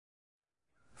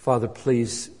Father,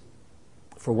 please,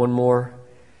 for one more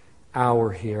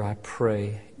hour here, I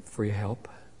pray for your help.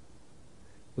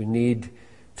 We need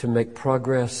to make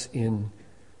progress in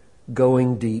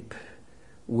going deep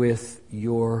with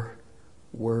your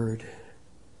word.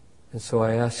 And so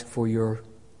I ask for your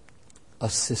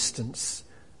assistance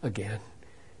again.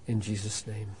 In Jesus'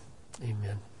 name,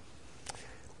 amen.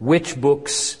 Which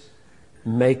books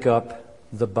make up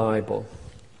the Bible?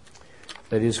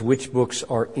 That is, which books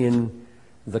are in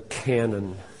the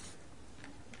canon?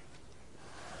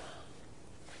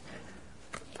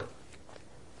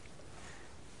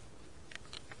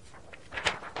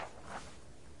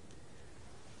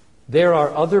 There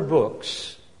are other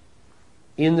books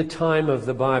in the time of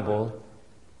the Bible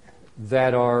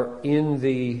that are in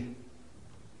the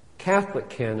Catholic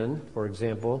canon, for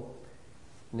example,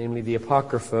 namely the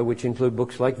Apocrypha, which include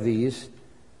books like these: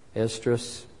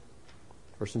 Esdras,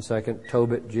 1st and 2nd,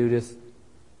 Tobit, Judith,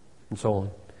 and so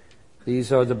on.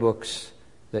 These are the books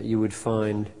that you would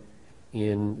find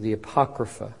in the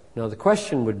Apocrypha. Now the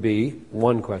question would be,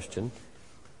 one question,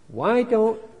 why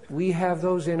don't we have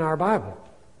those in our Bible?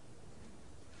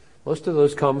 Most of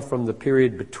those come from the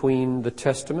period between the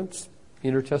Testaments,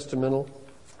 intertestamental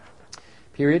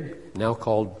period, now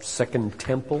called Second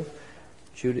Temple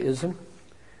Judaism.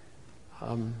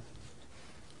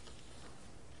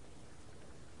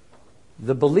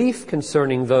 The belief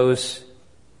concerning those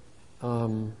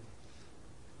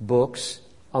books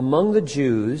among the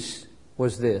Jews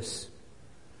was this.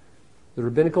 The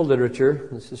rabbinical literature,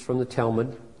 this is from the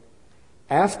Talmud,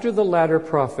 after the latter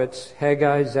prophets,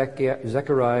 Haggai,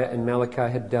 Zechariah, and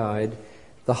Malachi had died,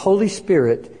 the Holy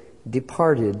Spirit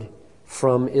departed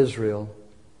from Israel,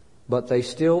 but they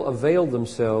still availed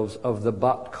themselves of the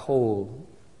Bat Kol,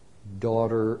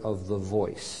 daughter of the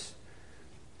voice.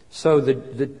 So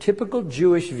the typical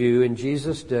Jewish view in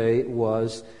Jesus' day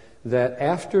was that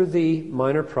after the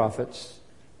minor prophets,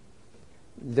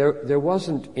 there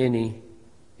wasn't any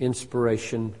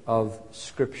inspiration of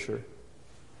Scripture.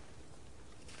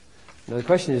 Now the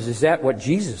question is that what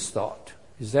Jesus thought?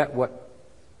 Is that what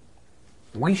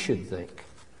we should think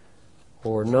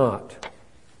or not?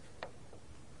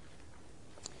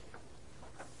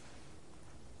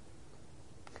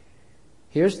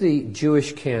 Here's the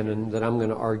Jewish canon that I'm going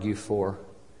to argue for,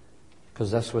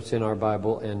 because that's what's in our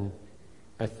Bible, and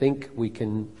I think we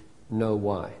can know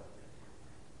why.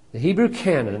 The Hebrew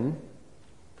canon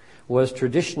was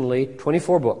traditionally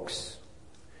 24 books,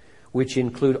 which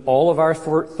include all of our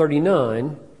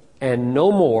 39 and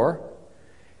no more,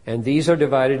 and these are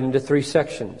divided into 3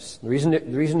 sections. The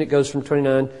reason it goes from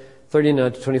 39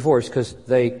 to 24 is because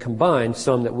they combine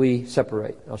some that we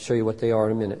separate. I'll show you what they are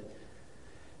in a minute.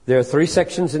 There are 3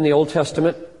 sections in the Old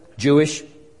Testament, Jewish,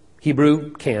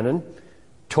 Hebrew canon: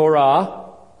 Torah,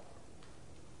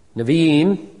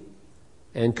 Nevi'im,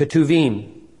 and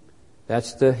Ketuvim.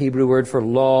 That's the Hebrew word for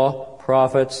law,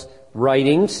 prophets,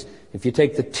 writings. If you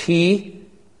take the T,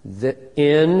 the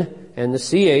N, and the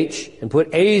CH and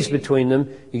put A's between them,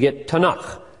 you get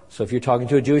Tanakh. So if you're talking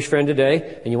to a Jewish friend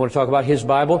today and you want to talk about his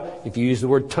Bible, if you use the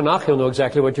word Tanakh, he'll know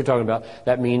exactly what you're talking about.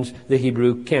 That means the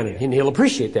Hebrew canon. And he'll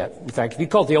appreciate that. In fact, if you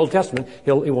call it the Old Testament,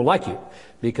 he won't like you,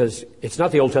 because it's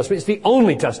not the Old Testament, it's the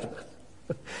only Testament.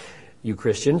 You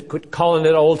Christians quit calling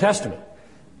it Old Testament.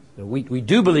 Now, we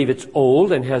do believe it's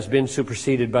old and has been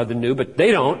superseded by the new, but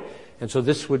they don't. And so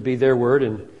this would be their word,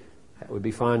 and that would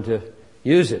be fine to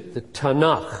use it. The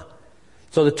Tanakh.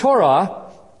 So the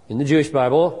Torah in the Jewish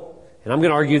Bible, and I'm going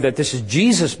to argue that this is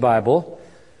Jesus' Bible,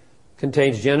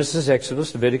 contains Genesis,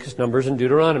 Exodus, Leviticus, Numbers, and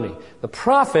Deuteronomy. The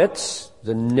prophets,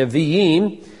 the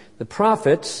Nevi'im, the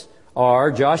prophets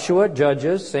are Joshua,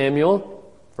 Judges, Samuel,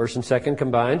 1st and 2nd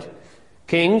combined,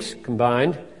 Kings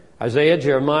combined, Isaiah,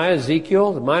 Jeremiah,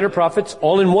 Ezekiel, the minor prophets,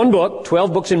 all in one book,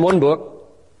 12 books in one book.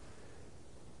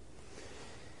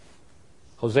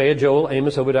 Hosea, Joel,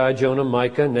 Amos, Obadiah, Jonah,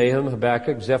 Micah, Nahum,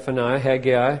 Habakkuk, Zephaniah,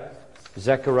 Haggai,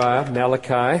 Zechariah,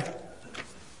 Malachi,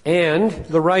 and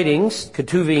the writings,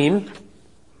 Ketuvim,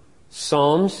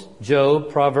 Psalms,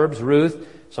 Job, Proverbs, Ruth,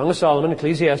 Song of Solomon,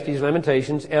 Ecclesiastes,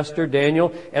 Lamentations, Esther,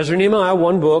 Daniel, Ezra, Nehemiah,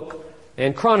 one book,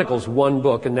 and Chronicles, one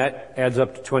book, and that adds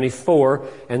up to 24,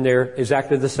 and they're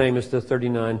exactly the same as the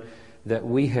 39 that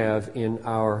we have in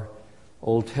our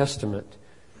Old Testament.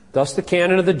 Thus the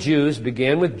canon of the Jews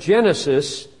began with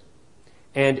Genesis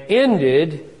and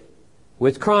ended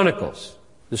with Chronicles.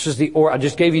 This is I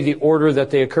just gave you the order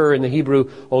that they occur in the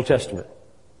Hebrew Old Testament.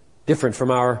 Different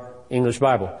from our English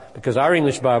Bible, because our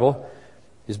English Bible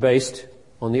is based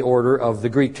on the order of the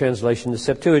Greek translation, the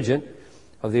Septuagint,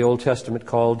 of the Old Testament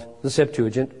called the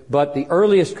Septuagint, but the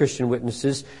earliest Christian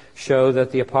witnesses show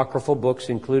that the apocryphal books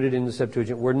included in the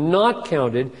Septuagint were not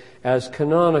counted as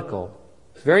canonical.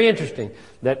 It's very interesting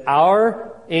that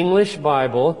our English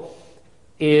Bible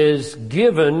is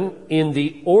given in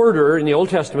the order in the Old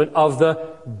Testament of the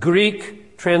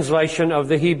Greek translation of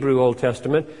the Hebrew Old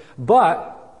Testament,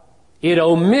 but it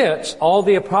omits all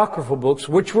the apocryphal books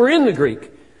which were in the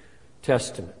Greek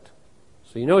Testament.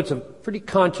 So you know it's a pretty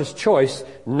conscious choice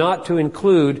not to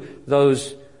include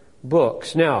those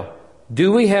books. Now,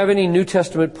 do we have any New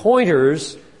Testament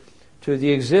pointers to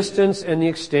the existence and the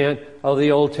extent of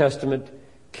the Old Testament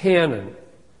canon?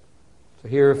 So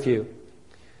here are a few.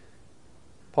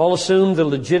 Paul assumed the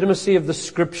legitimacy of the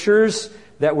Scriptures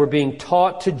that were being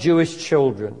taught to Jewish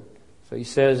children. So he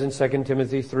says in 2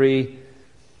 Timothy 3,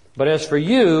 "But as for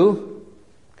you,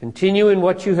 continue in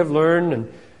what you have learned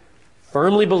and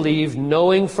firmly believe,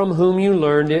 knowing from whom you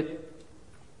learned it,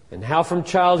 and how from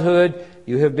childhood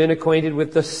you have been acquainted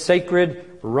with the sacred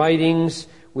writings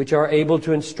which are able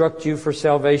to instruct you for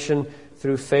salvation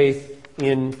through faith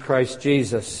in Christ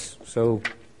Jesus." So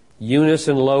Eunice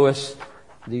and Lois,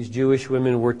 these Jewish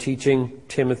women, were teaching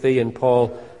Timothy, and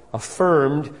Paul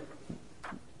affirmed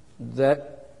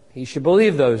that he should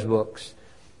believe those books.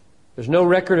 There's no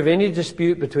record of any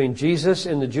dispute between Jesus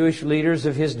and the Jewish leaders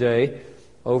of his day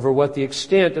over what the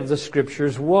extent of the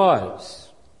Scriptures was.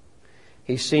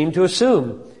 He seemed to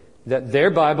assume that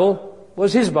their Bible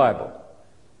was his Bible,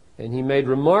 and he made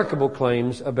remarkable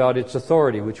claims about its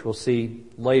authority, which we'll see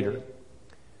later.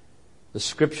 The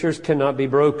Scriptures cannot be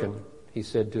broken, he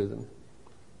said to them.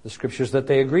 The Scriptures that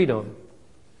they agreed on.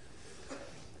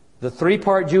 The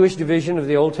three-part Jewish division of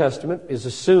the Old Testament is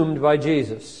assumed by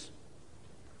Jesus.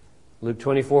 Luke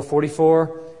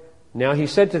 24:44, "Now he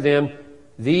said to them,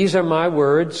 These are my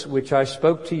words, which I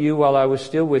spoke to you while I was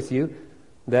still with you,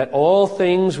 that all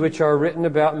things which are written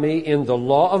about me in the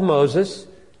law of Moses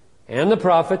and the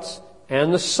prophets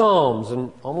and the Psalms."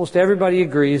 And almost everybody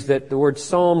agrees that the word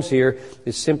Psalms here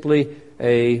is simply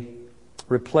a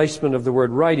replacement of the word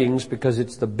writings because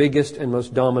it's the biggest and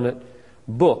most dominant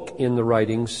book in the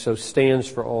writings, so stands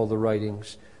for all the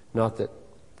writings, not that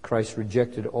Christ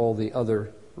rejected all the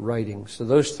other writings. So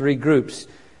those three groups,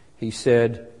 he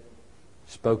said,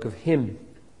 spoke of him.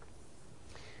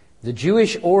 The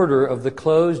Jewish order of the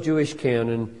closed Jewish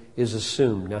canon is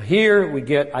assumed. Now here we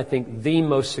get, I think, the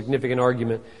most significant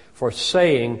argument for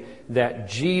saying that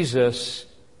Jesus'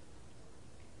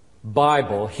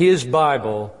 Bible, his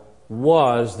Bible,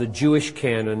 was the Jewish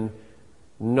canon,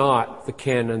 not the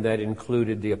canon that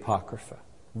included the Apocrypha.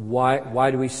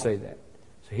 Why do we say that?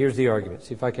 So here's the argument.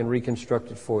 See if I can reconstruct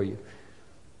it for you.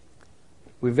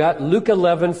 We've got Luke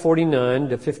 11:49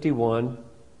 to 51,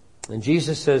 and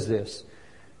Jesus says this,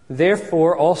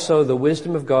 "Therefore also the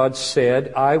wisdom of God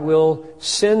said, I will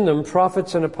send them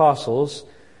prophets and apostles,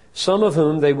 some of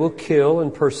whom they will kill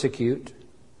and persecute,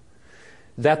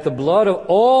 that the blood of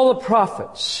all the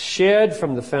prophets shed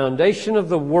from the foundation of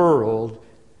the world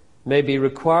may be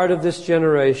required of this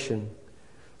generation,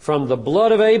 from the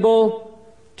blood of Abel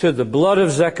to the blood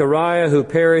of Zechariah, who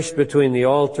perished between the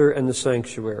altar and the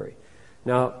sanctuary."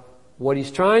 Now, what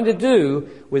he's trying to do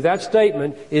with that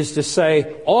statement is to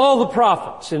say all the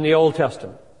prophets in the Old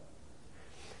Testament.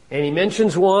 And he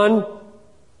mentions one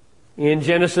in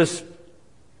Genesis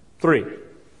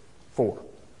 3:4.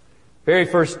 Very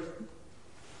first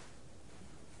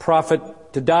prophet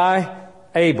to die,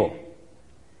 Abel.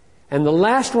 And the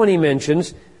last one he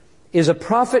mentions is a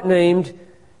prophet named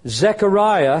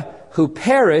Zechariah who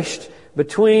perished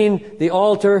between the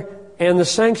altar and the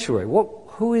sanctuary.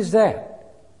 Who is that?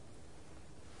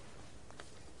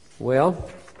 Well,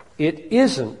 it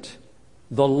isn't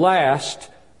the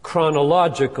last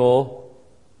chronological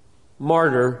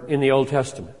martyr in the Old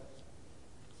Testament.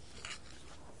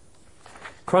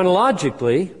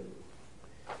 Chronologically,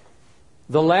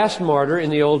 the last martyr in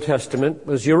the Old Testament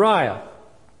was Uriah,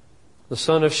 the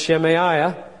son of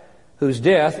Shemaiah, whose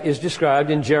death is described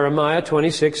in Jeremiah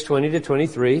 26:20 to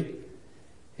 23.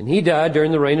 And he died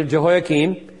during the reign of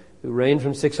Jehoiakim, who reigned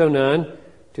from 609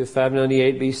 to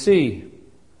 598 BC.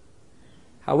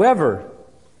 However,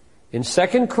 in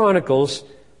 2 Chronicles,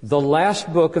 the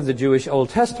last book of the Jewish Old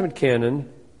Testament canon,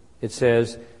 it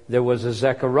says, there was a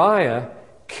Zechariah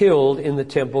killed in the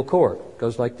temple court. It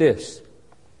goes like this.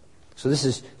 So this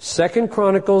is 2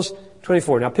 Chronicles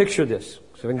 24. Now picture this,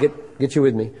 so I can get you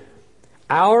with me.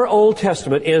 Our Old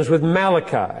Testament ends with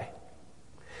Malachi.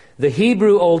 The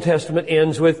Hebrew Old Testament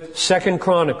ends with 2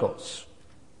 Chronicles.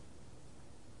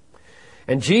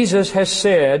 And Jesus has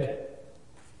said,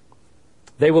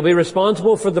 they will be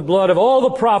responsible for the blood of all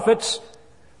the prophets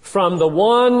from the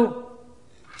one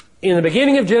in the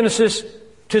beginning of Genesis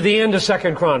to the end of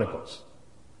 2 Chronicles.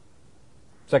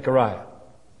 Zechariah.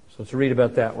 So let's read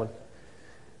about that one.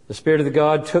 The Spirit of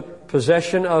God took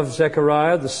possession of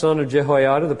Zechariah, the son of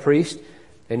Jehoiada, the priest,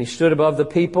 and he stood above the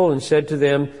people and said to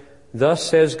them, "Thus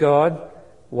says God,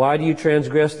 why do you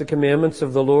transgress the commandments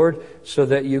of the Lord so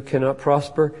that you cannot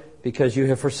prosper? Because you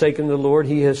have forsaken the Lord,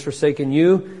 He has forsaken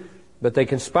you." But they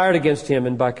conspired against him,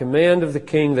 and by command of the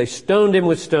king they stoned him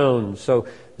with stones. So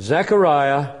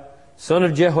Zechariah, son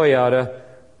of Jehoiada,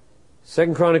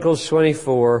 2 Chronicles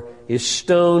 24, is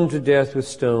stoned to death with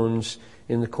stones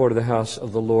in the court of the house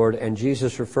of the Lord. And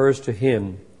Jesus refers to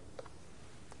him,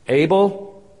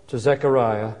 Abel to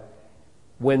Zechariah,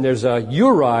 when there's a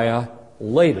Uriah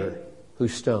later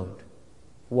who's stoned.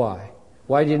 Why?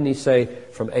 Why didn't he say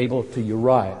from Abel to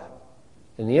Uriah?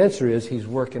 And the answer is he's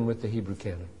working with the Hebrew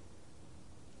canon.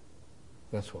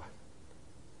 That's why.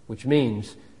 Which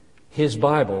means his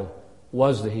Bible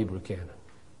was the Hebrew canon,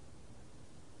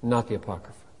 not the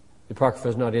Apocrypha. The Apocrypha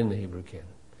is not in the Hebrew canon.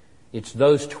 It's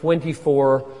those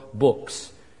 24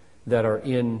 books that are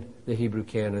in the Hebrew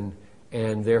canon,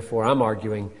 and therefore I'm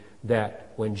arguing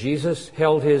that when Jesus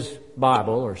held his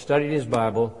Bible or studied his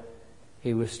Bible,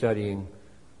 he was studying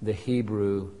the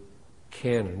Hebrew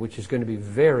canon, which is going to be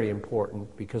very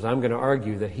important because I'm going to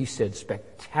argue that he said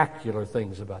spectacular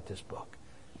things about this book.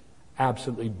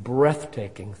 Absolutely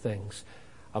breathtaking things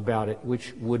about it,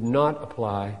 which would not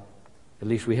apply, at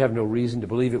least we have no reason to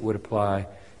believe it would apply,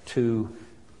 to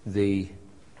the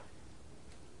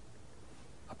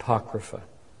Apocrypha.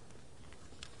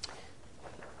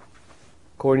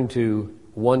 According to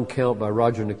one count by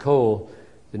Roger Nicole,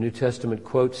 the New Testament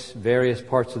quotes various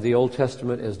parts of the Old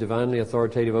Testament as divinely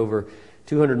authoritative over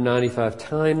 295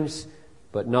 times,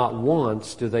 but not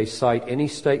once do they cite any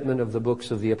statement of the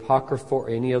books of the Apocrypha or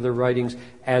any other writings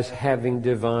as having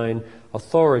divine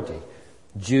authority.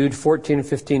 Jude 14 and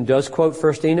 15 does quote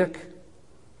 1 Enoch.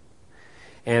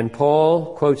 And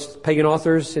Paul quotes pagan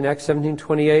authors in Acts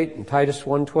 17:28 and Titus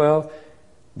 1:12.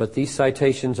 But these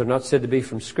citations are not said to be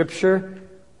from Scripture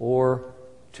or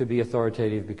to be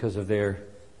authoritative because of their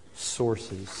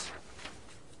sources.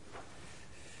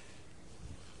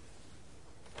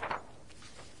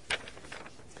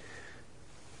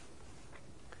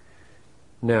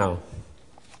 Now,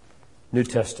 New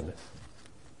Testament.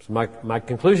 So my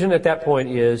conclusion at that point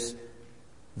is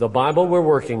the Bible we're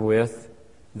working with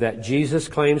that Jesus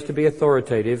claims to be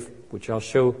authoritative, which I'll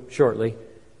show shortly,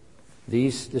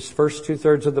 this first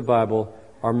 2/3 of the Bible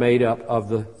are made up of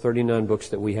the 39 books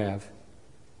that we have,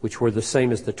 which were the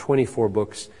same as the 24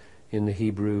 books in the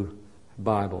Hebrew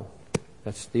Bible.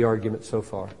 That's the argument so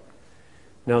far.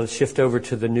 Now let's shift over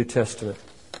to the New Testament.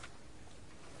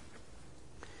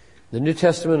 The New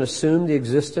Testament assumed the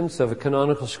existence of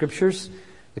canonical scriptures.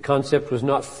 The concept was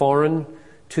not foreign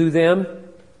to them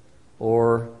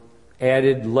or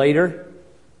added later.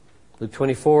 Luke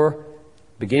 24,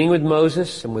 beginning with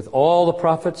Moses and with all the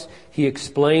prophets, he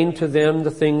explained to them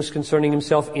the things concerning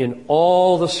himself in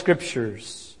all the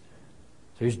scriptures.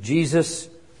 There's Jesus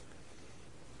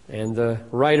and the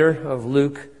writer of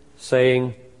Luke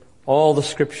saying, all the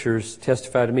scriptures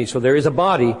testify to me. So there is a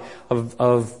body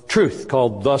of truth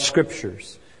called the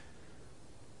scriptures.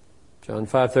 John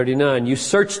 5:39, you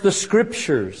search the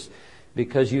scriptures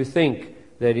because you think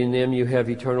that in them you have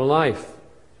eternal life.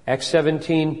 Acts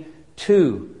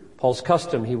 17:2, Paul's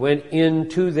custom, he went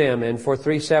into them and for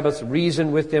 3 Sabbaths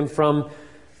reasoned with them from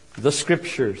the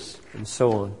scriptures, and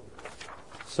so on.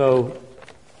 So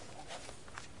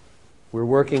we're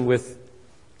working with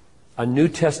a New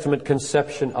Testament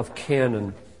conception of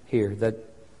canon here, that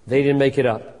they didn't make it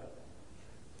up.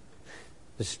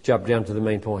 Let's jump down to the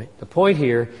main point. The point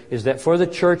here is that for the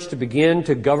church to begin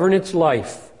to govern its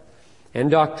life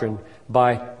and doctrine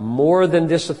by more than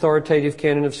this authoritative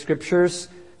canon of scriptures,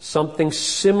 something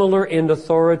similar in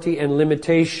authority and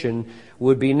limitation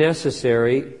would be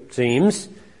necessary, it seems,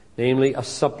 namely a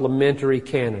supplementary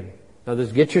canon. Now,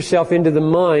 get yourself into the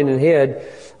mind and head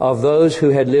of those who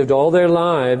had lived all their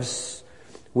lives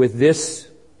with this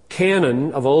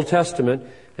canon of Old Testament,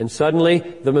 and suddenly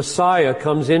the Messiah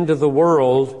comes into the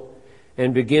world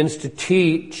and begins to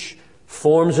teach,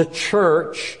 forms a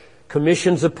church,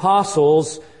 commissions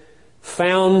apostles,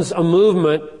 founds a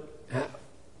movement.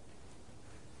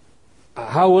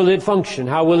 How will it function?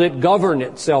 How will it govern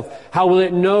itself? How will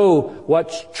it know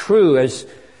what's true as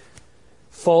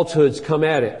falsehoods come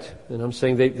at it? And I'm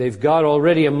saying they've got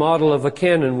already a model of a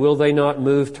canon. Will they not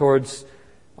move towards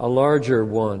a larger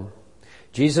one?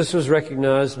 Jesus was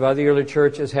recognized by the early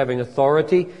church as having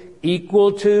authority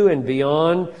equal to and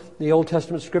beyond the Old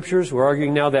Testament scriptures. We're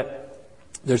arguing now that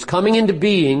there's coming into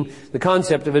being the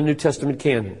concept of a New Testament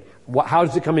canon. How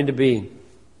does it come into being?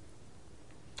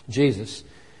 Jesus.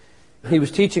 He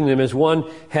was teaching them as one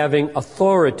having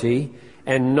authority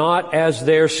and not as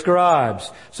their scribes.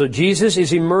 So Jesus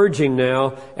is emerging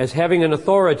now as having an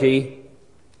authority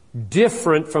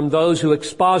different from those who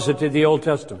exposited the Old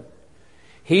Testament.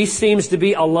 He seems to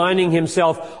be aligning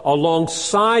himself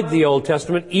alongside the Old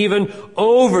Testament, even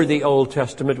over the Old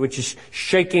Testament, which is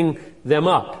shaking them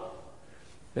up.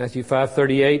 Matthew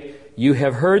 5:38, you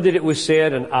have heard that it was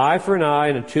said, an eye for an eye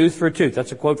and a tooth for a tooth.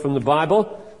 That's a quote from the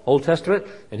Bible, Old Testament.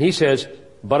 And he says,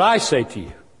 but I say to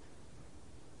you.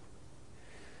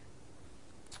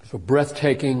 So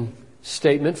breathtaking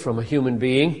statement from a human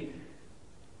being.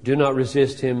 Do not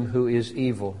resist him who is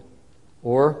evil.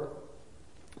 Or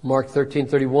Mark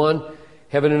 13:31,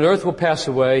 heaven and earth will pass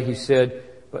away, he said,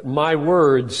 but my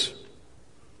words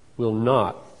will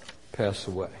not pass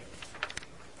away.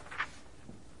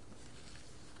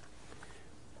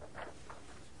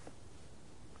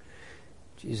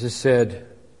 Jesus said,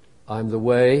 I'm the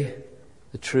way,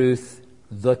 the truth,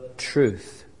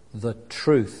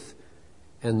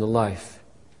 and the life.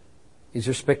 These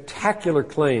are spectacular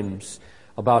claims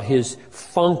about his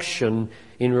function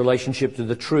in relationship to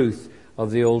the truth of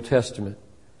the Old Testament.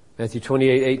 Matthew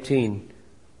 28:18.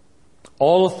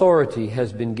 All authority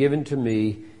has been given to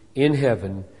me in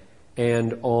heaven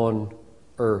and on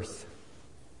earth.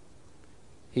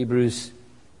 Hebrews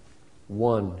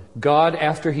 1. God,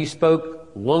 after he spoke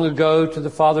long ago to the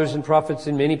fathers and prophets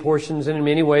in many portions and in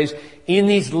many ways, in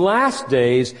these last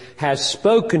days has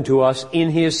spoken to us in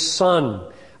his Son,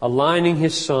 aligning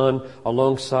his Son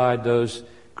alongside those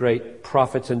great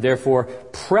prophets and therefore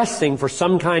pressing for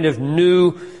some kind of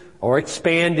new or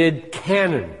expanded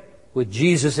canon with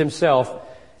Jesus himself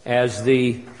as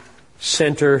the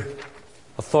center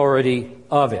authority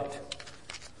of it.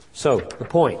 So, the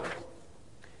point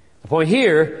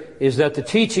here is that the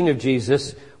teaching of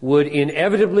Jesus would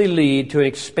inevitably lead to an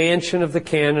expansion of the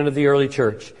canon of the early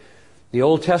church. The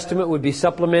Old Testament would be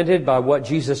supplemented by what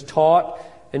Jesus taught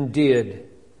and did.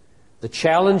 The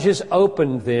challenge is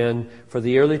opened then for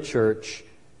the early church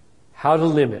how to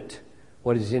limit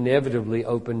what is inevitably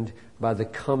opened by the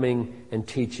coming and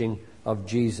teaching of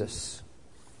Jesus.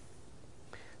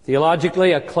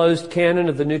 Theologically, a closed canon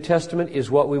of the New Testament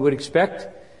is what we would expect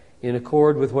in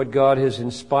accord with what God has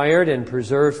inspired and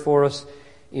preserved for us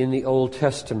in the Old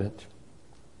Testament.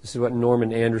 This is what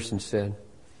Norman Anderson said.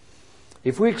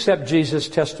 If we accept Jesus'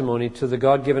 testimony to the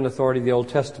God-given authority of the Old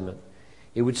Testament,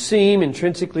 it would seem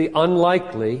intrinsically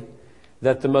unlikely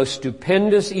that the most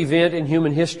stupendous event in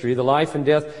human history, the life and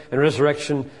death and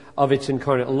resurrection of its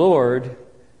incarnate Lord,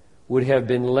 would have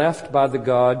been left by the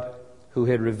God who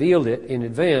had revealed it in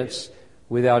advance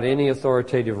without any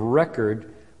authoritative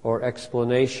record or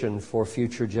explanation for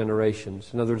future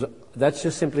generations. In other words, that's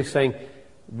just simply saying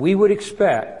we would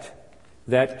expect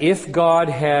that if God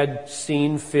had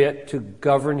seen fit to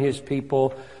govern his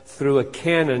people through a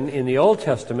canon in the Old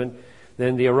Testament,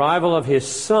 then the arrival of his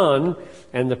Son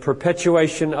and the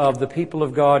perpetuation of the people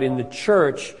of God in the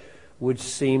church would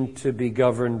seem to be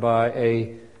governed by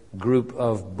a group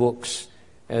of books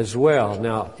as well.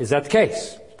 Now, is that the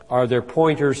case? Are there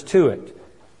pointers to it?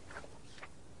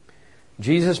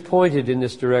 Jesus pointed in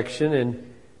this direction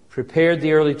and prepared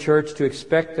the early church to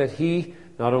expect that he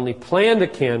not only planned a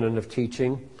canon of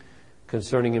teaching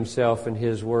concerning himself and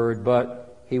his word,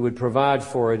 but he would provide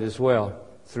for it as well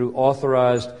through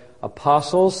authorized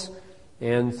apostles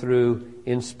and through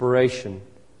inspiration.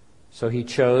 So he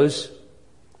chose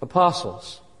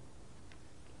apostles.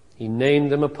 He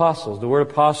named them apostles. The word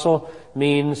apostle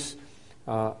means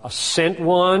a sent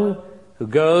one who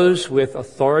goes with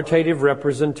authoritative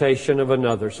representation of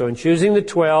another. So in choosing the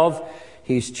 12,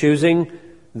 he's choosing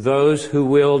those who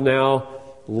will now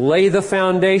lay the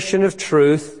foundation of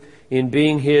truth in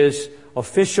being his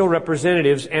official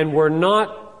representatives and were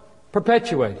not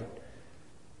perpetuated.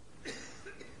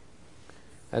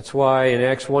 That's why in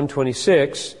Acts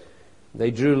 1:26,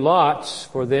 they drew lots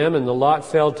for them, and the lot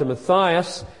fell to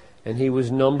Matthias, and he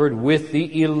was numbered with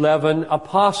the 11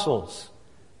 apostles.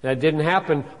 That didn't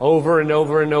happen over and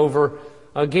over and over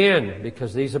again,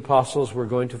 because these apostles were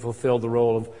going to fulfill the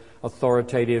role of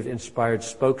authoritative, inspired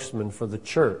spokesman for the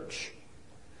church.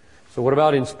 So what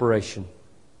about inspiration?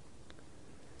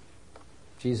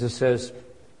 Jesus says,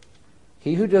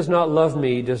 he who does not love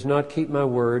me does not keep my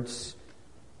words,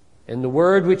 and the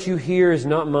word which you hear is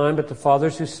not mine, but the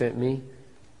Father's who sent me.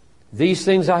 These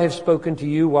things I have spoken to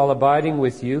you while abiding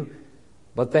with you,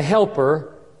 but the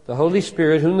Helper, the Holy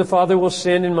Spirit, whom the Father will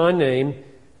send in my name,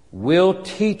 will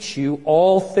teach you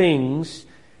all things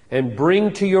and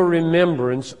bring to your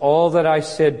remembrance all that I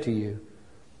said to you.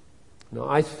 Now,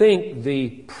 I think the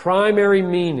primary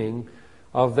meaning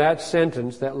of that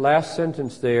sentence, that last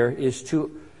sentence there, is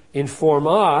to inform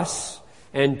us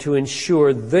and to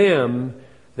ensure them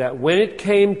that when it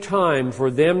came time for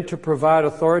them to provide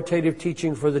authoritative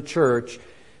teaching for the church,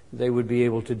 they would be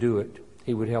able to do it.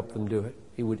 He would help them do it.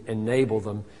 He would enable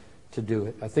them to do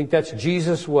it. I think that's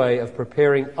Jesus' way of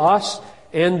preparing us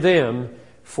and them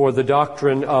for the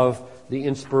doctrine of the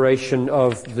inspiration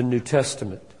of the New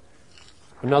Testament.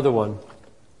 Another one,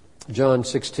 John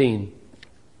 16.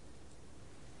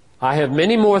 I have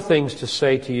many more things to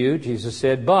say to you, Jesus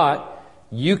said, but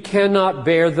you cannot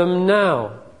bear them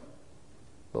now.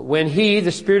 But when He,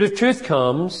 the Spirit of truth,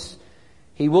 comes,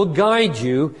 He will guide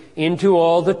you into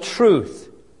all the truth.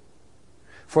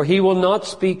 For He will not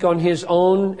speak on His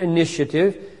own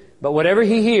initiative, but whatever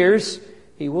He hears,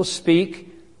 He will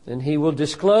speak, and He will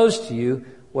disclose to you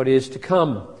what is to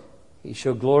come. He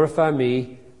shall glorify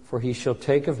Me, for He shall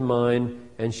take of mine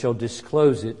and shall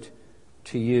disclose it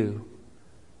to you.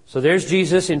 So there's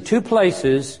Jesus in two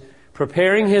places,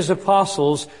 preparing His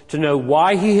apostles to know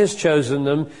why He has chosen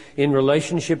them in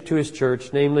relationship to His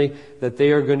church, namely that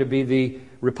they are going to be the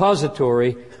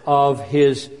repository of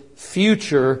His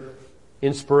future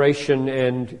inspiration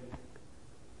and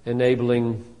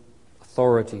enabling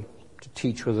authority, to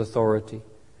teach with authority.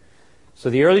 So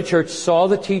the early church saw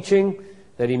the teaching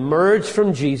that emerged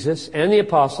from Jesus and the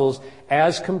apostles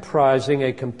as comprising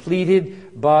a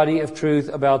completed body of truth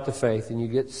about the faith. And you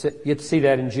get to see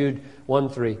that in Jude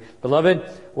 1:3. Beloved,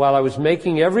 while I was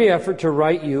making every effort to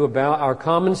write you about our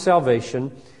common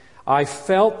salvation, I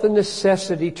felt the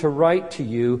necessity to write to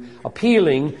you,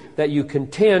 appealing that you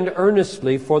contend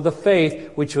earnestly for the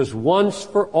faith which was once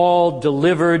for all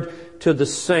delivered to the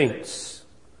saints.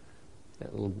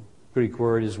 That little Greek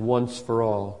word is once for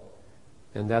all.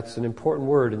 And that's an important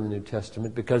word in the New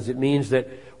Testament because it means that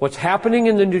what's happening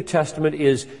in the New Testament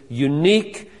is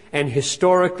unique and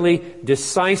historically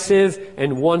decisive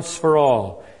and once for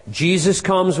all. Jesus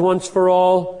comes once for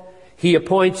all. He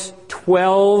appoints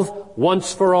 12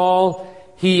 once for all.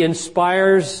 He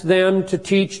inspires them to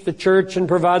teach the church and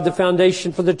provide the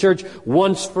foundation for the church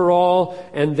once for all.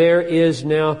 And there is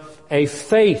now a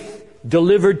faith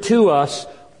delivered to us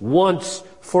once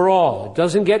for all. It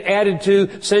doesn't get added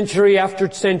to century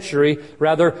after century.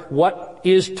 Rather, what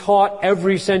is taught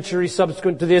every century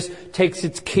subsequent to this takes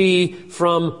its key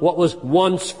from what was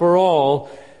once for all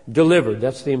delivered.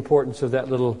 That's the importance of that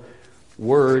little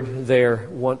word there,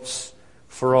 once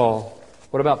for all.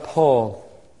 What about Paul?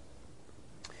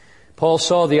 Paul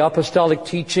saw the apostolic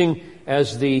teaching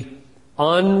as the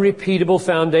unrepeatable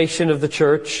foundation of the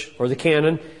church, or the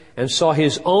canon, and saw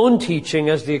his own teaching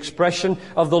as the expression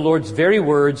of the Lord's very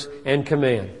words and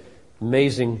command.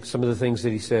 Amazing, some of the things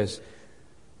that he says.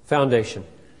 Foundation.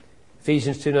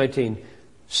 Ephesians 2:19.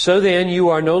 So then you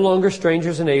are no longer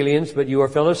strangers and aliens, but you are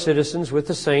fellow citizens with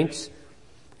the saints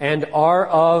and are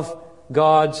of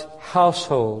God's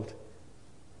household,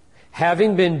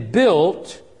 having been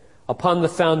built upon the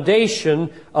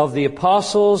foundation of the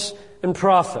apostles and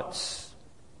prophets,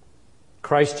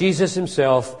 Christ Jesus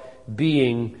Himself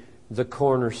being the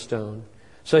cornerstone.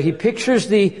 So he pictures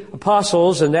the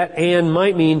apostles, and that "and"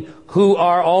 might mean who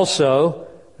are also.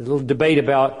 There's a little debate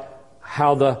about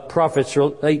how the prophets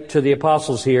relate to the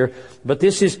apostles here, but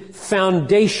this is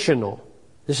foundational.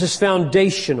 This is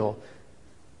foundational,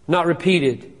 not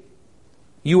repeated.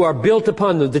 You are built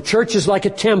upon them. The church is like a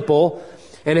temple,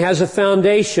 and it has a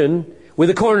foundation with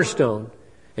a cornerstone.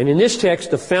 And in this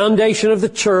text, the foundation of the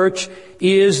church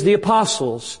is the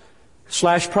apostles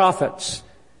 / prophets.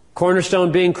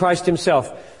 Cornerstone being Christ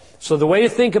Himself. So the way to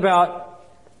think about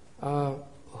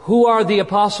who are the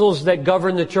apostles that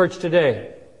govern the church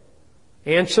today?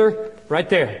 Answer, right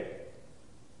there.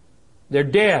 They're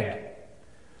dead.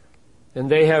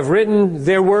 And they have written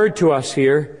their word to us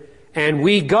here, and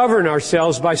we govern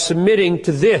ourselves by submitting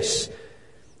to this.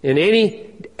 And any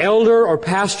elder or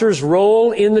pastor's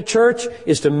role in the church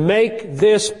is to make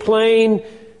this plain,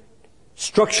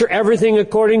 structure everything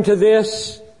according to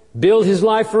this, build his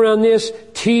life around this,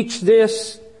 teach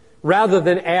this, rather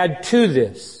than add to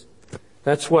this.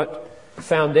 That's what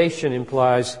foundation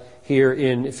implies here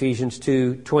in Ephesians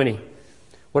 2:20.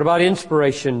 What about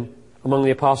inspiration among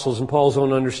the apostles and Paul's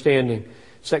own understanding?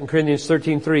 2 Corinthians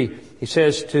 13:3, he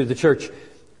says to the church,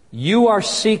 you are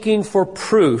seeking for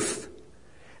proof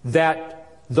that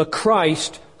the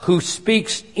Christ who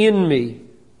speaks in me,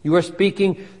 you are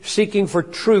seeking for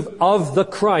truth of the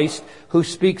Christ who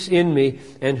speaks in me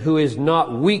and who is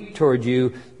not weak toward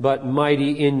you, but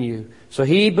mighty in you. So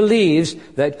he believes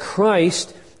that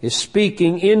Christ is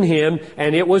speaking in him,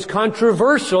 and it was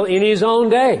controversial in his own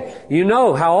day. You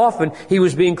know how often he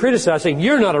was being criticized, saying,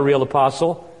 "You're not a real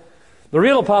apostle. The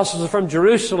real apostles are from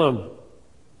Jerusalem."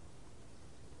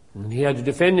 And he had to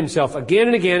defend himself again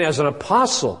and again as an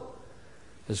apostle,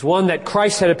 as one that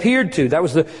Christ had appeared to. That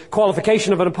was the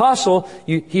qualification of an apostle.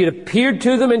 He had appeared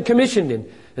to them and commissioned him.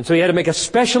 And so he had to make a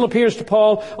special appearance to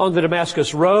Paul on the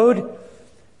Damascus Road.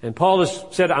 And Paul has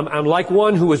said, I'm like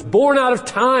one who was born out of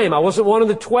time. I wasn't one of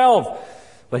the 12.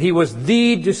 But he was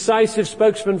the decisive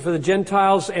spokesman for the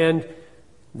Gentiles, and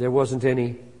there wasn't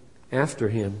any after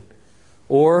him.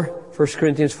 Or 1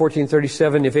 Corinthians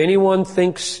 14:37, if anyone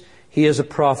thinks he is a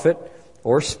prophet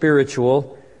or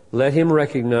spiritual, let him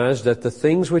recognize that the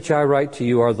things which I write to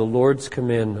you are the Lord's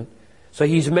commandment. So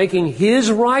he's making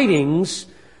his writings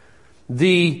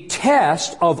the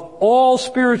test of all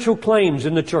spiritual claims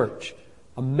in the church.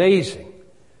 Amazing.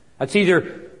 That's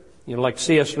either, like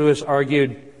C.S. Lewis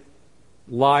argued,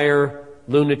 liar,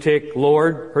 lunatic,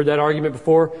 Lord. Heard that argument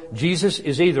before? Jesus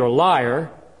is either a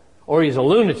liar, or he's a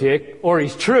lunatic, or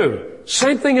he's true.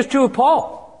 Same thing is true of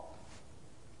Paul.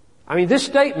 I mean, this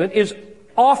statement is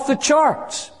off the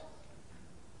charts.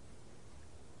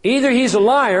 Either he's a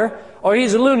liar, or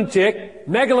he's a lunatic,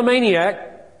 megalomaniac,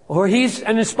 or he's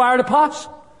an inspired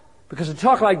apostle. Because to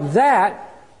talk like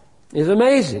that is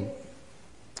amazing.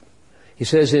 He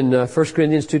says in 1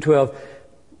 Corinthians 2:12,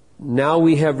 now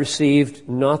we have received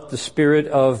not the spirit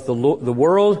of the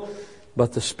world,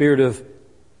 but the Spirit of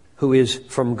who is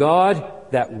from God,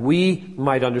 that we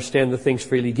might understand the things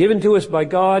freely given to us by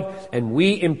God, and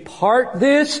we impart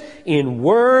this in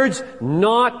words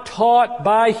not taught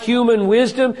by human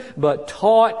wisdom, but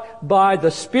taught by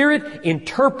the Spirit,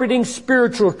 interpreting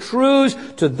spiritual truths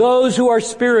to those who are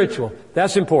spiritual.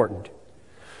 That's important.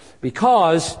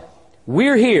 Because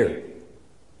we're here.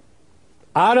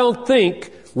 I don't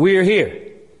think we're here.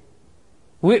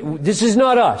 This is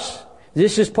not us.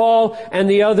 This is Paul and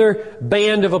the other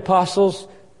band of apostles,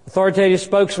 authoritative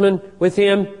spokesman with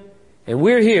him, and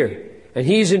we're here. And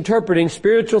he's interpreting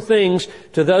spiritual things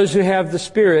to those who have the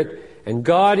Spirit, and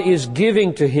God is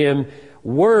giving to him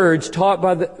words taught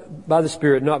by the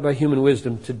Spirit, not by human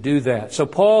wisdom, to do that. So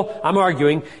Paul, I'm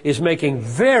arguing, is making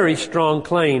very strong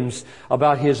claims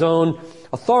about his own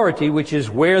authority, which is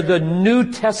where the New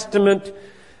Testament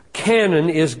canon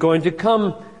is going to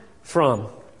come from.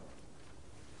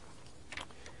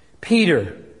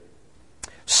 Peter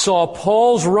saw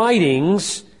Paul's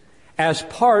writings as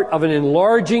part of an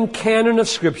enlarging canon of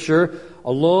Scripture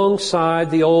alongside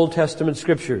the Old Testament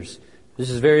Scriptures. This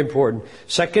is very important.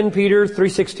 2 Peter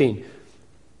 3:16.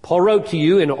 Paul wrote to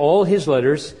you in all his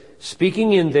letters,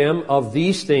 speaking in them of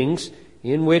these things,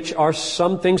 in which are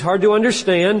some things hard to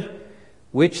understand,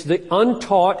 which the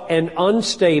untaught and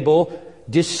unstable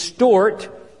distort,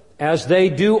 as they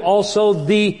do also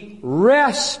the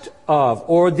rest of,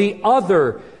 or the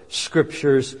other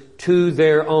Scriptures, to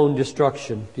their own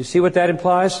destruction. Do you see what that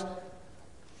implies?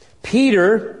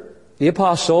 Peter, the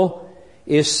apostle,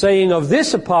 is saying of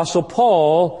this apostle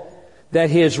Paul that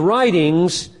his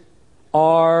writings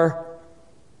are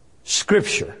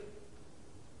Scripture.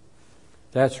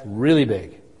 That's really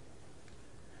big.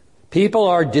 People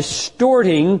are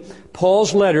distorting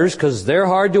Paul's letters because they're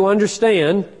hard to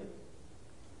understand,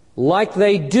 like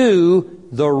they do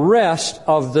the rest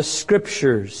of the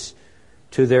Scriptures,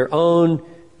 to their own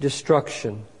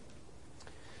destruction.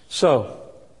 So,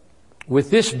 with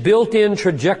this built-in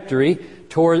trajectory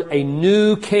toward a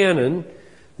new canon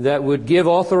that would give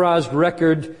authorized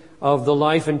record of the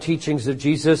life and teachings of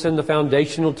Jesus and the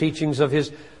foundational teachings of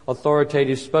his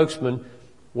authoritative spokesman,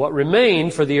 what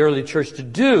remained for the early church to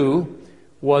do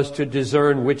was to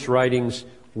discern which writings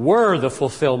were the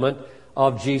fulfillment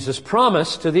of Jesus'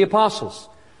 promise to the apostles.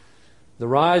 The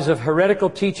rise of heretical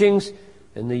teachings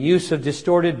and the use of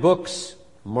distorted books,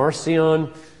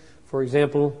 Marcion, for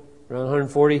example, around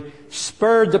 140,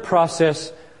 spurred the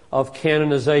process of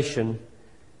canonization.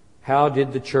 How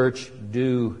did the church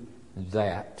do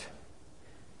that?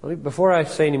 Before I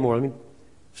say any more,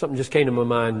 something just came to my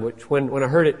mind, which when I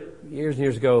heard it years and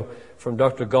years ago from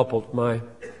Dr. Guppelt, my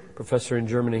professor in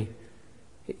Germany,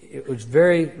 it was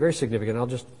very, very significant. I'll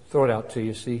just throw it out to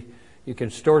you. See, you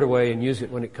can store it away and use it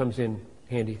when it comes in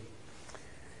handy.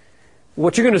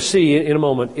 What you're going to see in a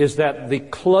moment is that the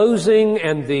closing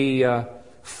and the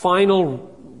final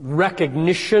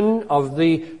recognition of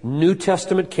the New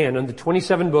Testament canon, the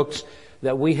 27 books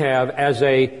that we have as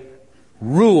a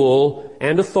rule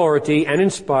and authority and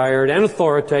inspired and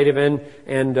authoritative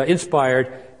and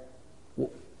inspired,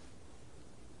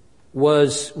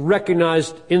 was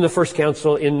recognized in the First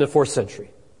Council in the 4th century.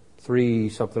 3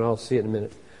 something, I'll see it in a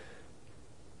minute.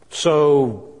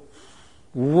 So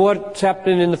what's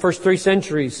happening in the first 3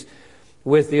 centuries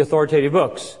with the authoritative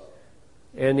books?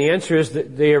 And the answer is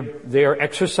that they are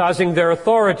exercising their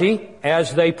authority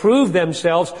as they prove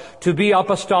themselves to be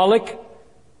apostolic,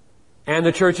 and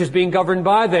the church is being governed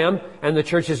by them, and the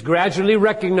church is gradually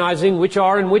recognizing which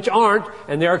are and which aren't,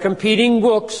 and there are competing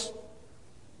books.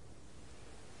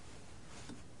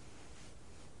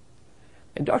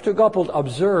 And Dr. Goppold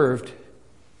observed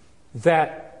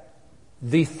that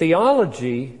the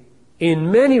theology,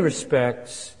 in many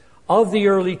respects, of the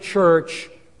early church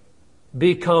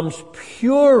becomes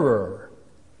purer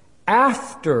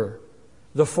after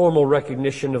the formal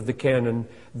recognition of the canon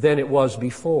than it was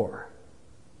before.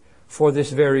 For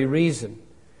this very reason,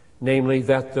 namely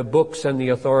that the books and the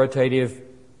authoritative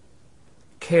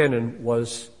canon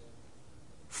was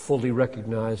fully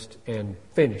recognized and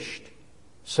finished,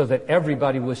 so that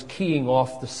everybody was keying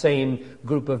off the same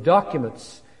group of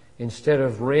documents instead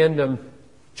of random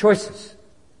choices.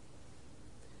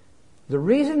 The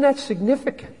reason that's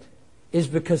significant is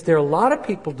because there are a lot of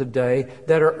people today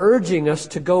that are urging us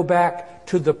to go back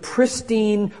to the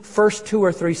pristine first 2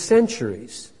 or 3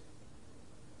 centuries,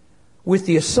 with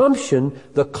the assumption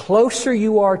the closer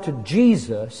you are to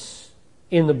Jesus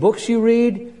in the books you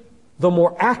read, the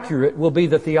more accurate will be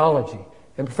the theology.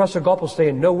 And Professor Goppold's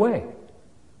saying, no way.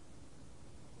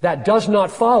 That does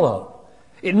not follow.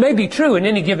 It may be true in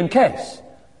any given case.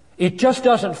 It just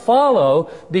doesn't follow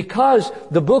because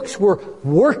the books were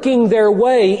working their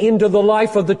way into the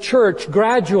life of the church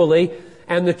gradually,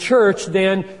 and the church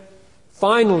then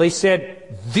finally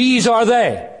said, these are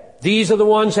they. These are the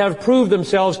ones that have proved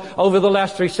themselves over the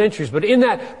last 3 centuries. But in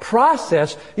that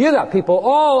process, you got people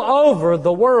all over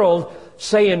the world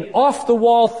saying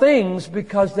off-the-wall things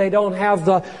because they don't have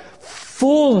the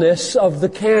fullness of the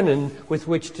canon with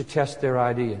which to test their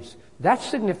ideas. That's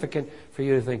significant for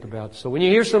you to think about. So when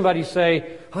you hear somebody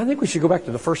say, I think we should go back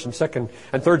to the 1st and 2nd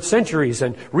and 3rd centuries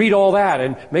and read all that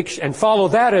and follow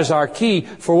that as our key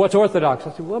for what's orthodox.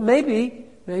 I say, well, maybe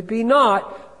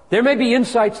not. There may be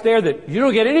insights there that you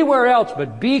don't get anywhere else,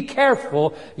 but be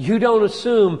careful you don't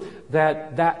assume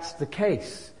that that's the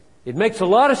case. It makes a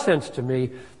lot of sense to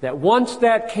me that once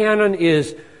that canon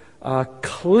is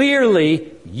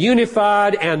clearly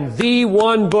unified and the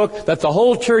one book that the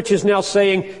whole church is now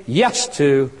saying yes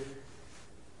to,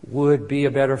 would be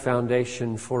a better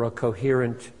foundation for a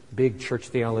coherent big church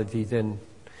theology than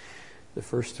the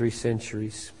first 3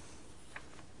 centuries.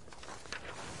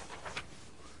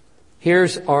 Here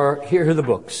are the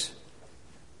books.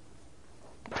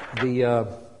 The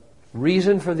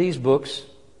reason for these books,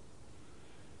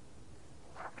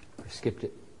 I skipped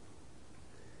it.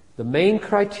 The main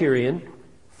criterion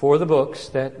for the books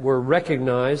that were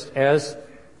recognized as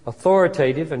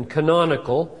authoritative and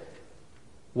canonical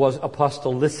was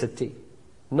apostolicity.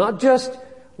 Not just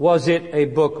was it a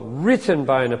book written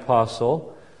by an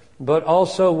apostle, but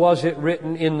also was it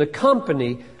written in the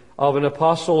company of an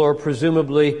apostle, or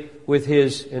presumably with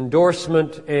his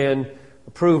endorsement and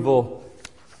approval.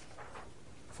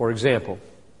 For example,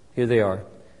 here they are.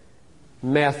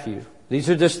 Matthew. These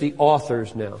are just the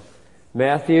authors now.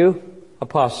 Matthew,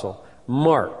 apostle.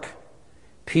 Mark,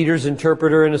 Peter's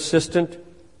interpreter and assistant.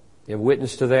 You have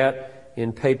witness to that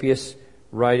in Papias'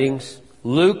 writings.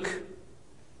 Luke,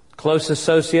 close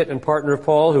associate and partner of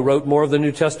Paul, who wrote more of the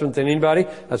New Testament than anybody.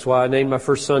 That's why I named my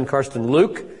first son Karsten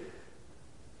Luke.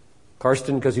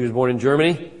 Karsten because he was born in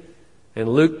Germany, and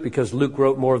Luke because Luke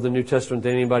wrote more of the New Testament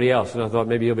than anybody else. And I thought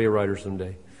maybe he'll be a writer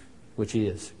someday, which he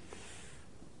is.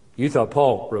 You thought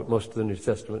Paul wrote most of the New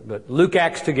Testament, but Luke,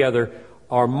 Acts together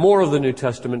are more of the New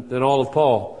Testament than all of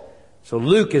Paul. So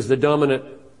Luke is the dominant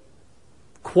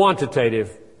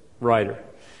quantitative writer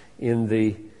in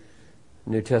the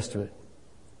New Testament.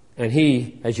 And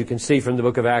he, as you can see from the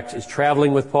book of Acts, is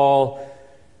traveling with Paul.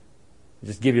 I'll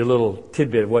just give you a little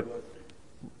tidbit of what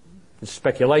is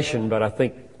speculation, but I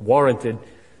think warranted.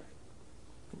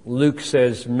 Luke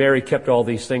says Mary kept all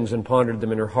these things and pondered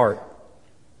them in her heart.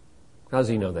 How does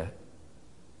he know that?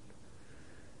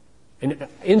 And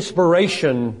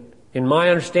inspiration, in my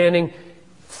understanding,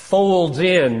 folds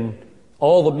in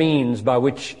all the means by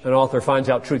which an author finds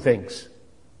out true things.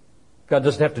 God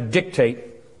doesn't have to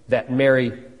dictate that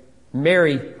Mary,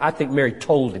 I think Mary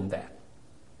told him that.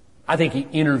 I think he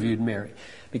interviewed Mary.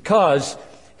 Because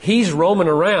he's roaming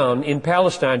around in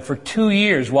Palestine for 2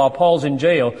 years while Paul's in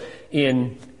jail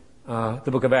in the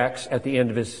book of Acts at the end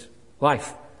of his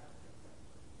life.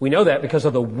 We know that because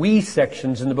of the we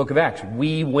sections in the book of Acts.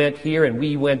 We went here and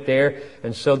we went there.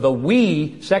 And so the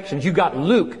we sections, you got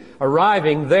Luke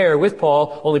arriving there with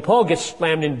Paul, only Paul gets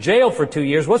slammed in jail for 2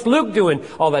 years. What's Luke doing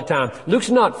all that time?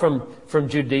 Luke's not from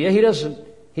Judea.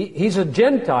 He's a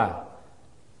Gentile.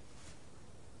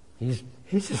 He's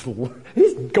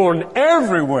going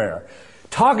everywhere,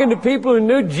 talking to people who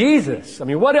knew Jesus. I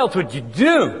mean, what else would you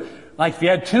do? Like if you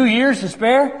had 2 years to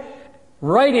spare,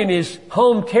 right in his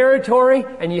home territory,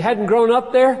 and you hadn't grown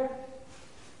up there?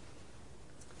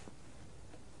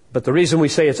 But the reason we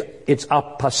say it's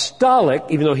apostolic,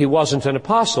 even though he wasn't an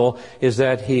apostle, is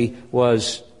that he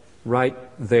was right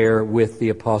there with the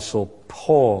apostle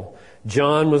Paul.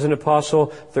 John was an apostle,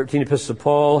 13 epistles of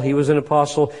Paul, he was an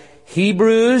apostle.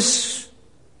 Hebrews,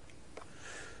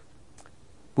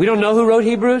 we don't know who wrote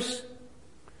Hebrews.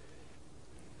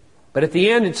 But at the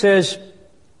end it says,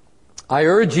 I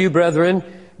urge you, brethren,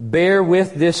 bear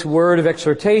with this word of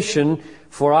exhortation,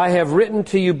 for I have written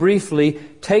to you briefly.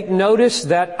 Take notice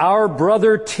that our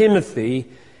brother Timothy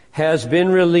has been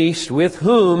released, with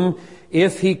whom,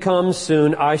 if he comes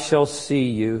soon, I shall see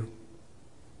you.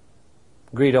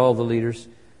 Greet all the leaders.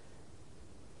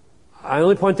 I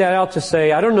only point that out to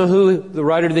say, I don't know who the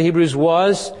writer of the Hebrews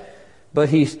was, but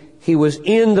he was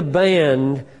in the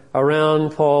band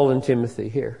around Paul and Timothy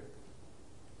here.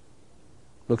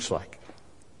 Looks like.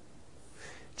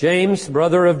 James,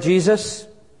 brother of Jesus,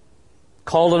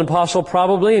 called an apostle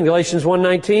probably in Galatians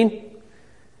 1:19.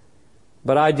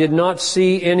 But I did not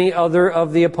see any other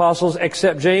of the apostles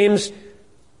except James.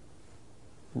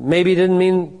 Maybe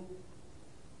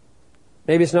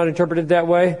it's not interpreted that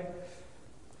way.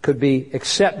 Could be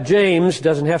except James.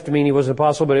 Doesn't have to mean he was an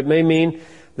apostle, but it may mean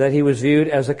that he was viewed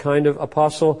as a kind of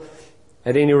apostle.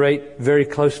 At any rate, very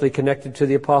closely connected to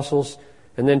the apostles.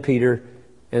 And then Peter,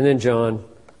 and then John,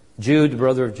 Jude, the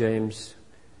brother of James,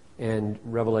 and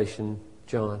Revelation,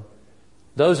 John.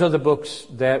 Those are the books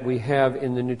that we have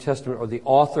in the New Testament, or the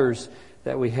authors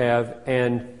that we have,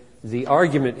 and the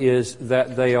argument is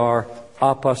that they are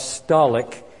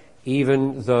apostolic,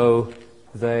 even though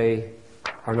they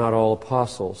are not all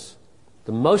apostles.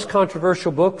 The most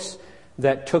controversial books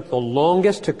that took the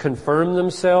longest to confirm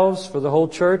themselves for the whole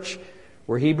church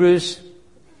were Hebrews,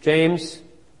 James,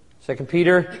 2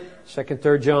 Peter, 2nd,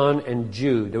 3rd John, and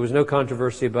Jude. There was no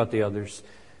controversy about the others.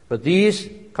 But these,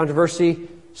 controversy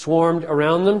swarmed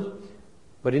around them.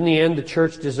 But in the end, the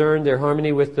church discerned their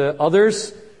harmony with the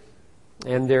others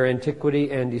and their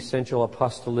antiquity and essential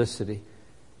apostolicity.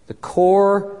 The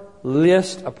core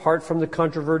list, apart from the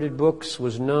controverted books,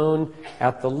 was known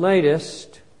at the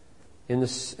latest in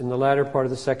the latter part of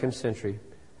the 2nd century.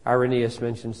 Irenaeus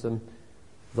mentions them,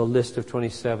 the list of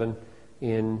 27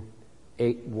 in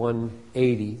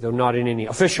 180, though not in any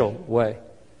official way.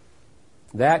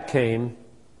 That came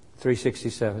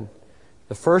 367.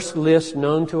 The first list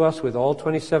known to us with all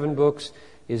 27 books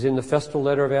is in the Festal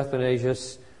Letter of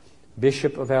Athanasius,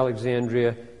 Bishop of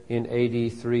Alexandria, in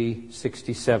AD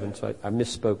 367. So I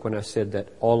misspoke when I said that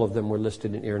all of them were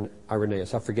listed in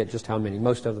Irenaeus. I forget just how many.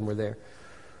 Most of them were there.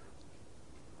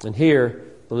 And here,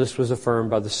 the list was affirmed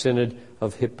by the Synod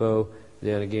of Hippo,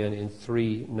 then again in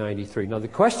 393. Now the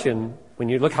question, when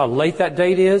you look how late that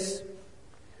date is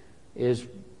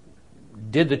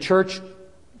did the church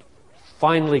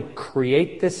finally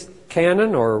create this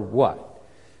canon, or what?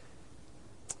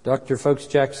 Dr. Folks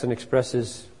Jackson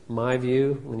expresses my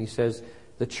view when he says,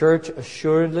 the church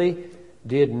assuredly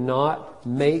did not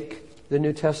make the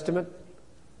New Testament.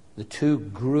 The two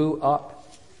grew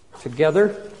up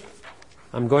together.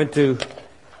 I'm going to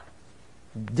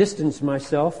distance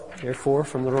myself, therefore,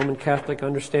 from the Roman Catholic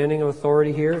understanding of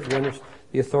authority here,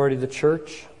 the authority of the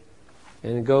church,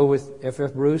 and go with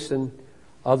F.F. Bruce and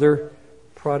other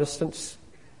Protestants.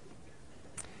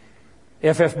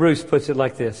 F.F. Bruce puts it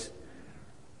like this: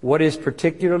 what is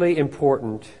particularly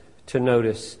important to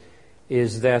notice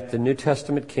is that the New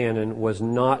Testament canon was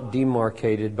not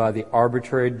demarcated by the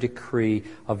arbitrary decree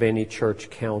of any church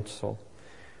council.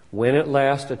 When at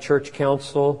last a church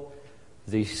council,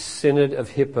 the Synod of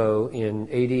Hippo in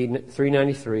AD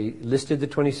 393, listed the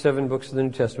 27 books of the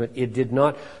New Testament, it did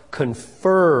not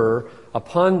confer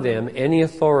upon them any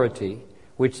authority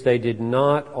which they did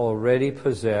not already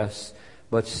possess,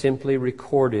 but simply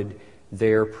recorded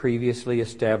their previously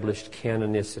established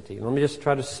canonicity. Let me just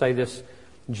try to say this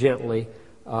gently.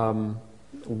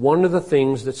 One of the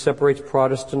things that separates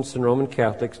Protestants and Roman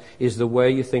Catholics is the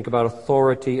way you think about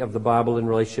authority of the Bible in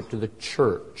relationship to the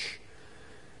church.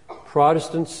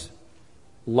 Protestants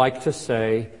like to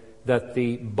say that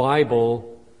the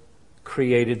Bible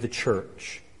created the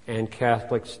church, and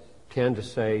Catholics tend to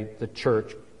say the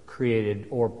church created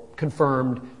or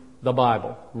confirmed the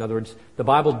Bible. In other words, the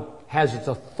Bible has its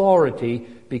authority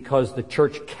because the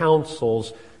church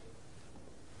councils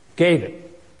gave it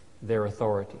their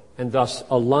authority, and thus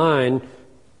align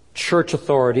church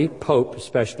authority, Pope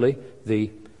especially,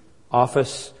 the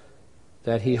office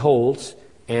that he holds,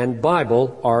 and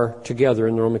Bible are together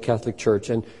in the Roman Catholic Church,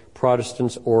 and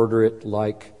Protestants order it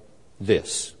like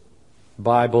this: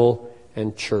 Bible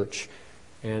and church.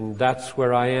 And that's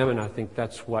where I am, and I think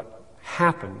that's what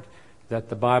happened, that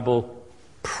the Bible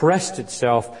pressed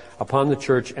itself upon the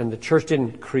church, and the church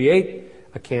didn't create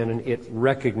a canon, it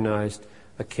recognized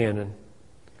a canon.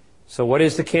 So what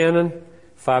is the canon?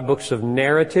 5 books of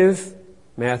narrative: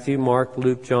 Matthew, Mark,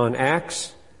 Luke, John,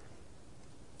 Acts.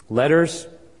 Letters,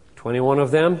 21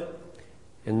 of them.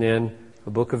 And then a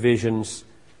book of visions,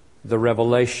 the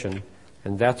Revelation.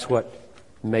 And that's what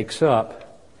makes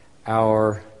up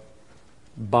our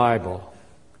Bible.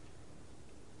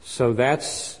 So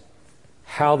that's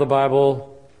how the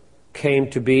Bible came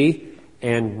to be,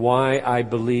 and why I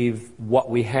believe what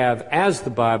we have as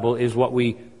the Bible is what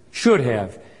we should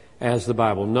have as the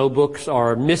Bible. No books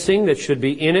are missing that should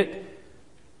be in it,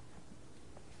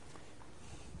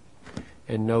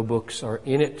 and no books are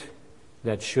in it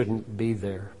that shouldn't be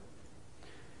there.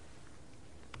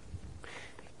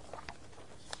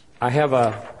 I have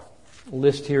a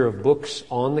list here of books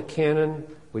on the canon,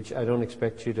 which I don't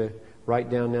expect you to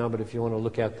write down now, but if you want to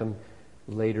look at them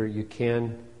later, you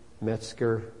can.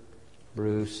 Metzger,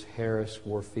 Bruce, Harris,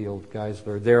 Warfield,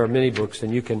 Geisler. There are many books,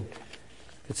 and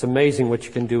it's amazing what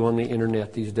you can do on the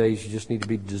internet these days. You just need to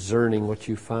be discerning what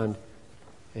you find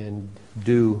and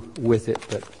do with it.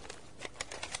 But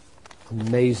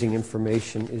amazing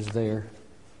information is there.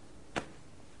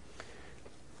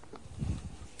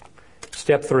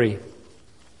 Step 3.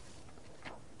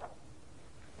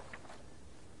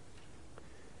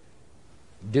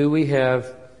 Do we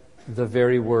have the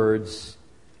very words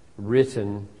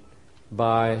written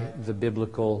by the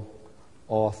biblical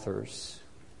authors?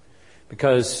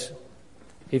 Because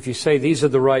if you say these are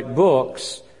the right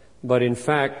books, but in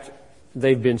fact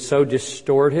they've been so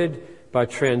distorted by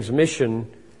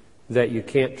transmission that you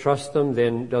can't trust them,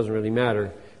 then it doesn't really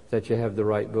matter that you have the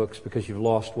right books, because you've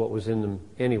lost what was in them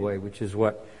anyway, which is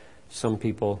what some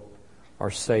people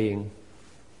are saying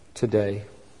today.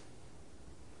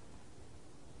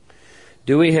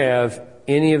 Do we have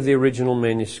any of the original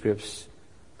manuscripts?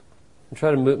 I'll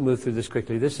try to move through this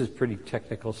quickly. This is pretty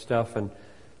technical stuff, and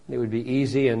it would be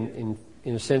easy, and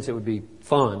in a sense it would be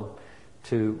fun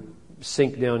to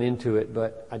sink down into it,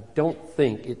 but I don't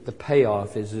think the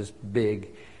payoff is as big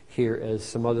here as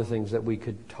some other things that we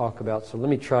could talk about. So let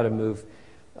me try to move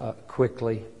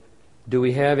quickly. Do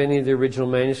we have any of the original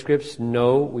manuscripts?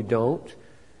 No, we don't.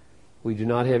 We do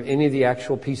not have any of the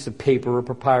actual piece of paper or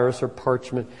papyrus or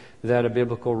parchment that a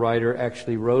biblical writer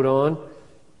actually wrote on.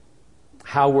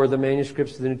 How were the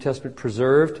manuscripts of the New Testament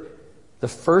preserved? The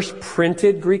first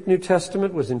printed Greek New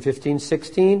Testament was in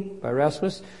 1516 by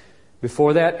Erasmus.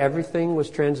 Before that, everything was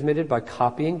transmitted by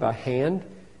copying, by hand.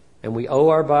 And we owe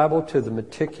our Bible to the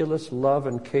meticulous love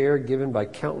and care given by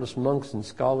countless monks and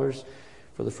scholars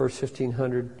for the first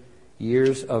 1,500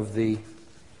 years of the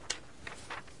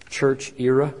church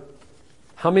era.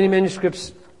 How many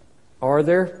manuscripts are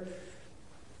there?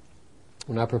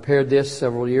 When I prepared this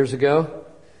several years ago,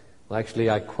 well, actually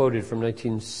I quoted from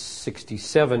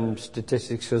 1967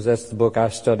 statistics, because that's the book I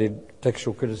studied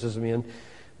textual criticism in.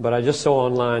 But I just saw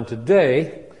online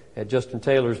today at Justin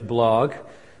Taylor's blog,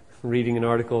 reading an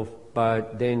article by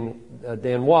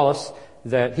Dan Wallace,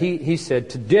 that he said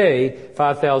today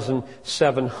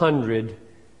 5,700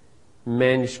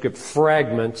 manuscript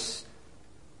fragments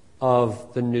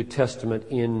of the New Testament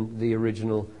in the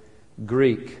original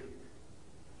Greek.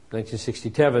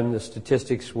 1967, the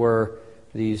statistics were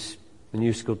these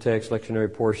minuscule texts,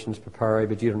 lectionary portions, papyri,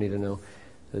 but you don't need to know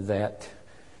that.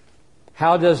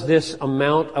 How does this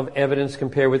amount of evidence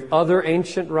compare with other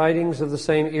ancient writings of the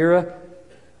same era?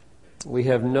 We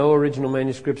have no original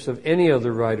manuscripts of any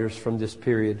other writers from this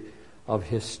period of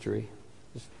history.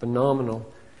 It's phenomenal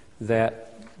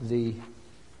that the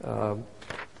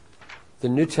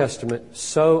New Testament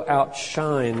so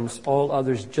outshines all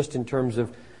others just in terms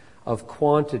of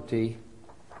quantity.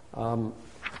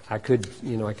 I could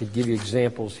give you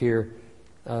examples here.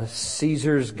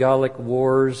 Caesar's Gallic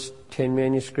Wars, 10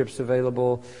 manuscripts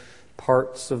available.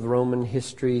 Parts of the Roman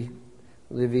history,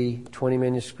 Livy, 20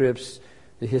 manuscripts.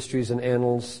 The Histories and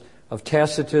Annals of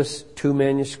Tacitus, 2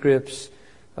 manuscripts.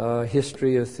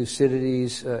 History of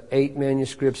Thucydides, 8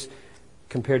 manuscripts,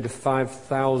 compared to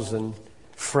 5,000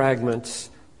 fragments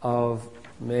of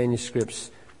manuscripts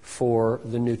for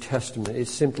the New Testament. It's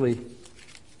simply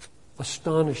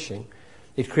astonishing.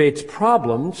 It creates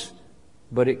problems,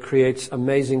 but it creates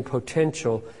amazing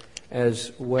potential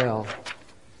as well.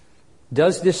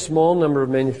 Does this small number of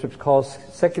manuscripts cause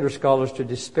secular scholars to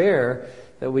despair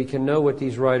that we can know what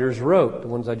these writers wrote, the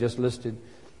ones I just listed?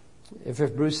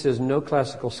 F.F. Bruce says no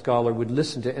classical scholar would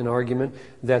listen to an argument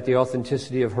that the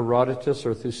authenticity of Herodotus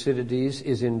or Thucydides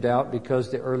is in doubt because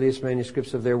the earliest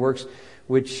manuscripts of their works,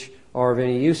 which are of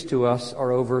any use to us,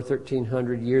 are over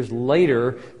 1,300 years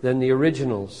later than the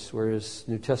originals, whereas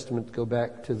New Testament go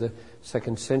back to the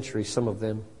 2nd century, some of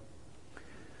them.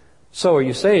 So are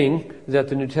you saying that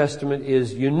the New Testament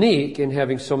is unique in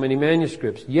having so many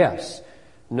manuscripts? Yes.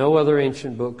 No other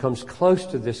ancient book comes close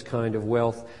to this kind of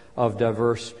wealth of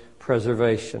diverse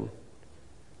preservation.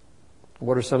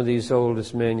 What are some of these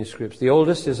oldest manuscripts? The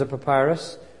oldest is a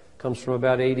papyrus. Comes from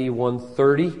about AD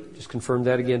 130. Just confirmed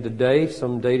that again today.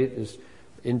 Some date it is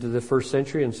into the 1st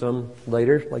century and some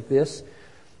later, like this.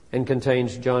 And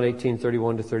contains John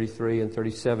 18:31 to 33 and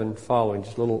 37 following.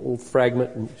 Just a little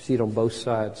fragment, and you see it on both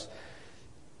sides.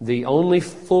 The only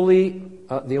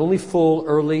full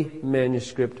early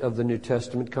manuscript of the New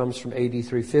Testament comes from AD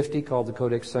 350, called the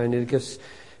Codex Sinaiticus,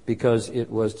 because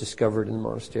it was discovered in the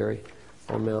monastery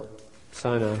on Mount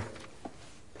Sinai.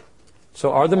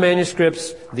 So are the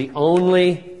manuscripts the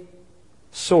only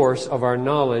source of our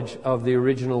knowledge of the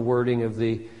original wording of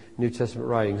the New Testament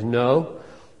writings? No.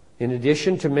 In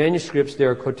addition to manuscripts,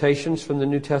 there are quotations from the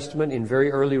New Testament in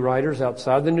very early writers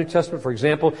outside the New Testament. For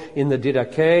example, in the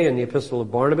Didache and the Epistle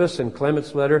of Barnabas and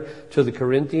Clement's letter to the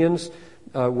Corinthians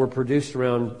were produced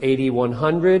around AD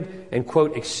 100 and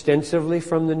quote extensively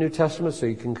from the New Testament, so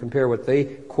you can compare what they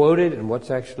quoted and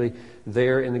what's actually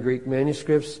there in the Greek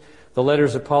manuscripts. The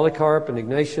letters of Polycarp and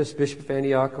Ignatius, Bishop of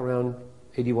Antioch, around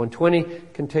AD 120,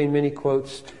 contain many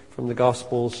quotes from the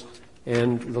Gospels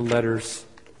and the letters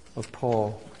of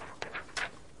Paul.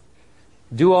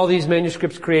 Do all these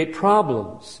manuscripts create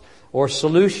problems or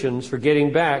solutions for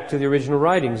getting back to the original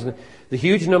writings? The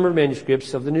huge number of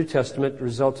manuscripts of the New Testament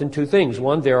results in two things.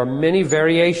 One, there are many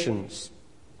variations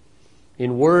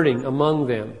in wording among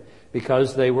them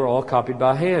because they were all copied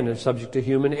by hand and subject to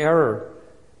human error.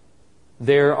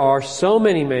 There are so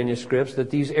many manuscripts that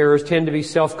these errors tend to be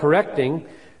self-correcting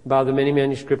by the many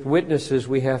manuscript witnesses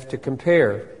we have to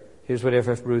compare. Here's what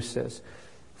F.F. Bruce says.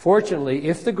 Fortunately,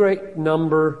 if the great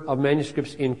number of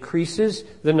manuscripts increases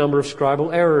the number of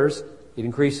scribal errors, it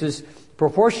increases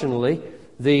proportionally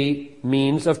the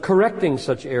means of correcting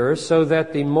such errors so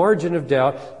that the margin of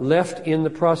doubt left in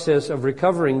the process of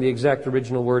recovering the exact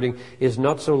original wording is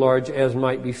not so large as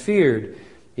might be feared.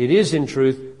 It is, in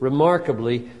truth,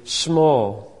 remarkably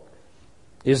small.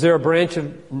 Is there a branch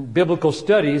of biblical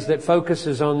studies that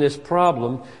focuses on this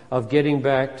problem of getting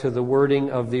back to the wording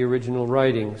of the original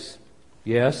writings?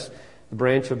 Yes, the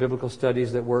branch of biblical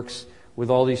studies that works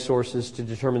with all these sources to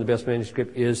determine the best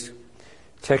manuscript is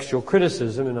textual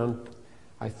criticism, and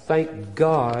I thank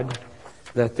God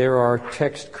that there are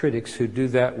text critics who do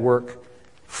that work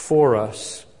for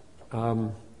us.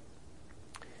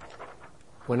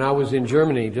 When I was in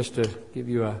Germany, just to give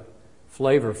you a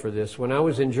flavor for this, when I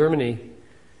was in Germany,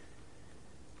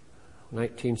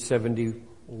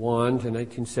 1971 to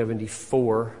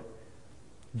 1974,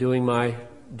 doing my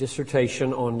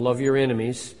dissertation on Love Your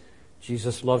Enemies,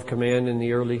 Jesus' love command in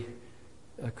the early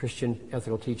Christian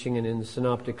ethical teaching and in the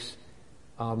synoptics,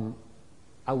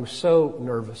 I was so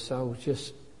nervous. I was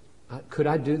just, could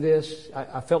I do this?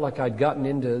 I felt like I'd gotten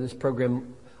into this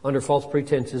program under false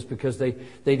pretenses because they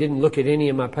didn't look at any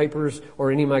of my papers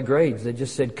or any of my grades. They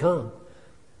just said, come,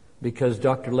 because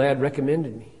Dr. Ladd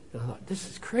recommended me. And I thought, this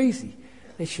is crazy.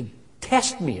 They should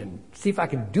test me and see if I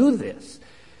can do this.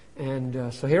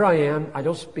 And so here I am. I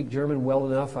don't speak German well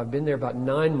enough. I've been there about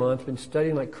 9 months, been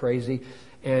studying like crazy.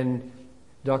 And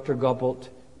Dr. Goppelt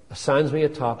assigns me a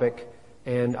topic,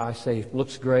 and I say,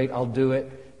 looks great, I'll do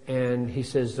it. And he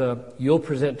says, you'll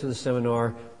present to the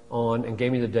seminar on, and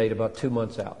gave me the date, about 2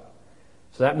 months out.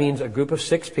 So that means a group of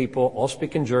 6 people, all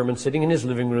speaking German, sitting in his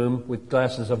living room with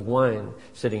glasses of wine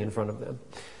sitting in front of them.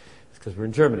 It's because we're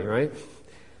in Germany, right?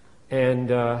 And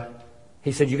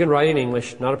he said, you can write in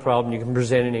English, not a problem. You can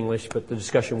present in English, but the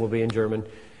discussion will be in German.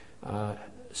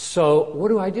 So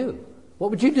what do?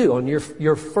 What would you do on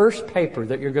your first paper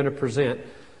that you're going to present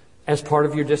as part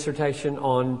of your dissertation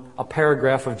on a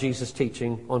paragraph of Jesus'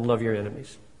 teaching on love your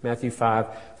enemies? Matthew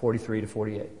 5:43 to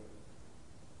 48.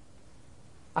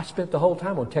 I spent the whole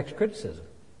time on text criticism.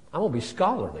 I'm going to be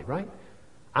scholarly, right?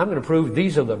 I'm going to prove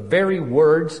these are the very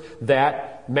words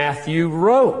that Matthew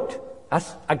wrote.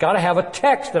 I got to have a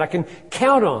text that I can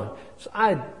count on. So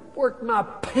I worked my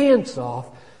pants off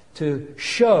to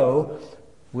show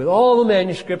with all the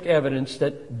manuscript evidence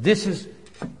that this is.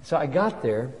 So I got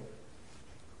there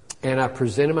and I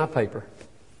presented my paper.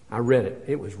 I read it.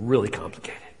 It was really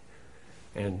complicated.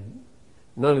 And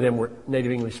none of them were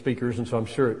native English speakers, and so I'm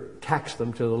sure it taxed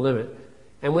them to the limit.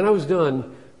 And when I was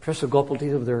done, Professor Goppelt,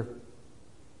 over there,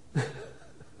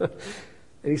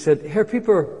 And he said, Herr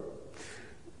Pieper,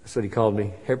 that's what he called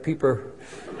me, Herr Pieper.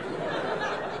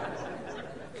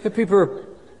 Herr Pieper,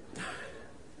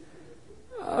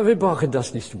 wir brauchen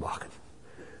das nicht zu machen.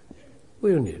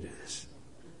 We don't need to do this.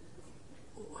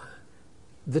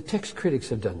 The text critics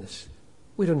have done this.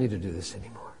 We don't need to do this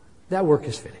anymore. That work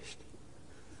is finished.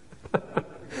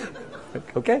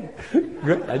 Okay,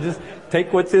 great. I just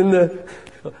take what's in the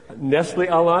Nestle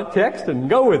Aland text and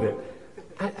go with it.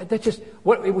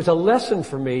 It was a lesson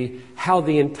for me how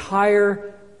the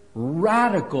entire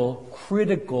radical,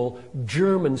 critical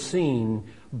German scene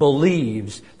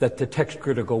believes that the text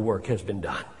critical work has been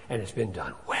done, and it's been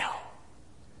done well.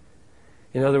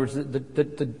 In other words,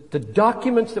 the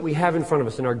documents that we have in front of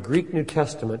us in our Greek New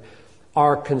Testament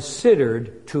are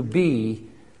considered to be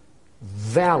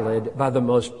valid by the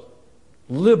most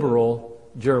liberal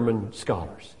German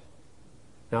scholars.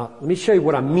 Now, let me show you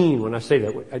what I mean when I say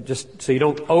that, just so you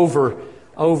don't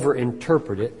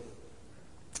over-interpret it.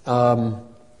 Let's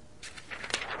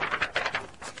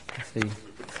see.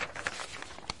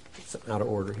 Something out of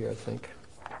order here, I think.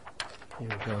 Here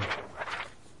we go.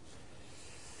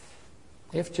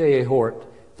 F.J.A. Hort,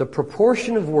 the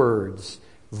proportion of words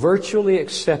virtually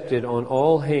accepted on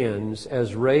all hands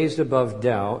as raised above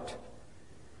doubt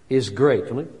is great.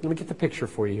 Let me get the picture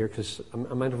for you here, because I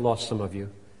might have lost some of you.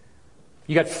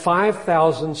 You got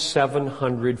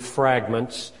 5,700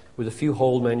 fragments with a few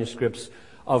whole manuscripts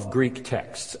of Greek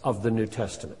texts of the New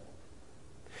Testament.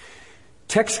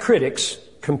 Text critics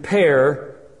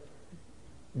compare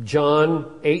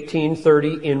John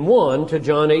 18:30 in one to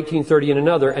John 18:30 in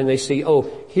another, and they see,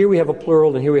 here we have a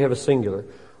plural and here we have a singular.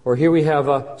 Or here we have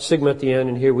a sigma at the end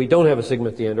and here we don't have a sigma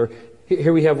at the end. Or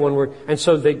here we have one word. And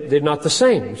so they're not the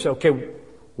same. You say, okay,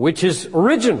 which is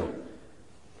original?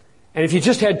 And if you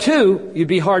just had two, you'd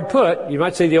be hard put. You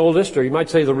might say the oldest, or you might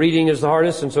say the reading is the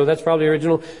hardest, and so that's probably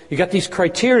original. You got these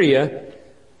criteria.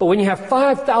 But when you have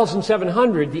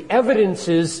 5,700, the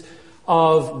evidences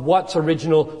of what's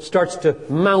original starts to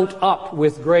mount up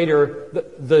with greater,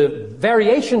 the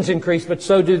variations increase, but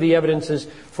so do the evidences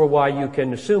for why you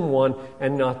can assume one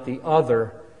and not the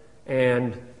other.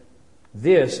 And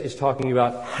this is talking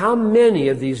about how many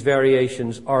of these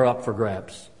variations are up for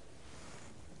grabs.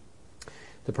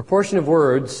 The proportion of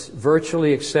words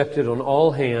virtually accepted on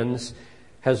all hands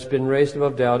has been raised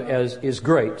above doubt as is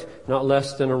great, not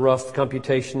less than a rough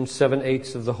computation,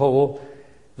 7/8 of the whole.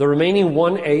 The remaining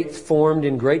 1/8, formed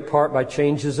in great part by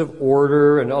changes of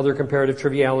order and other comparative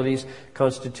trivialities,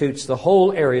 constitutes the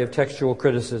whole area of textual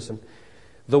criticism.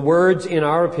 The words, in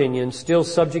our opinion, still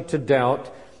subject to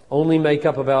doubt, only make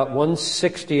up about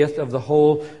 1/60th of the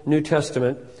whole New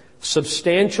Testament.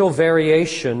 Substantial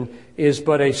variation is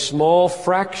but a small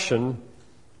fraction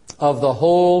of the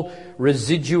whole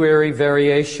residuary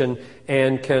variation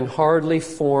and can hardly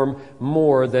form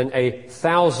more than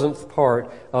 1,000th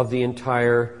part of the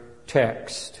entire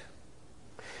text.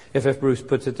 F.F. Bruce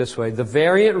puts it this way: the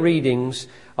variant readings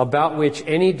about which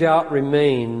any doubt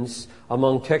remains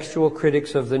among textual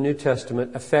critics of the New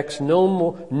Testament affects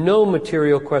no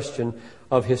material question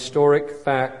of historic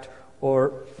fact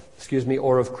or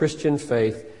of Christian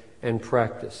faith and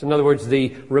practice. In other words,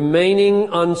 the remaining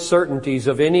uncertainties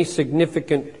of any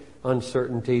significant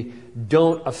uncertainty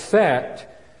don't affect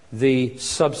the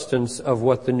substance of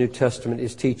what the New Testament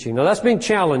is teaching. Now, that's being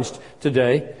challenged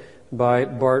today by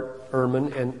Bart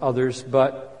Ehrman and others,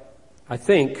 but I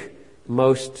think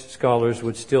most scholars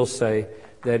would still say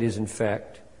that is in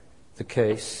fact the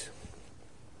case.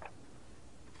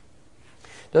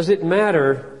 Does it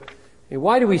matter?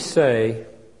 Why do we say,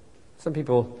 some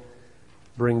people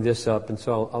bring this up, and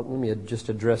so let me just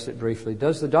address it briefly.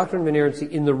 Does the doctrine of inerrancy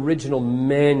in the original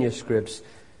manuscripts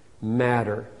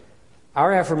matter?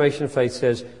 Our affirmation of faith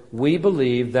says we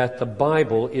believe that the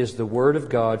Bible is the Word of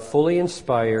God, fully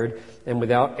inspired and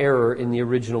without error in the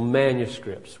original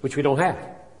manuscripts, which we don't have.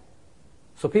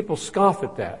 So people scoff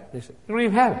at that. They say, you don't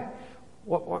even have it.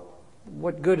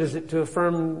 What good is it to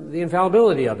affirm the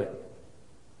infallibility of it?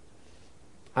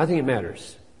 I think it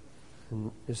matters.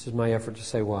 And this is my effort to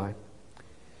say why.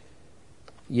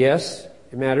 Yes,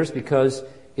 it matters because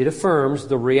it affirms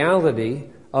the reality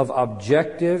of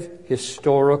objective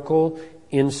historical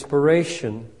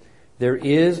inspiration. There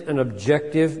is an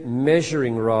objective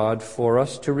measuring rod for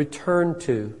us to return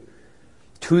to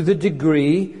the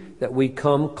degree that we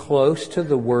come close to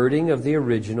the wording of the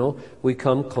original, we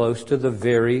come close to the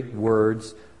very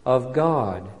words of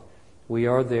God. We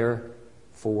are there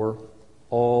for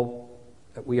all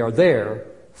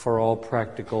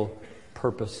practical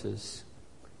purposes.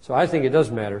 So I think it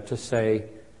does matter to say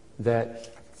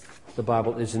that the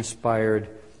Bible is inspired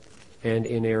and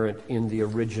inerrant in the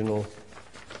original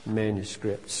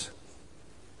manuscripts.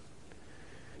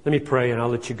 Let me pray and I'll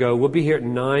let you go. We'll be here at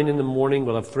 9 in the morning.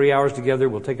 We'll have 3 hours together.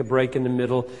 We'll take a break in the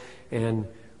middle and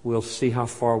we'll see how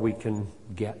far we can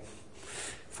get.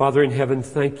 Father in heaven,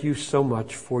 thank you so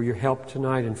much for your help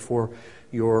tonight and for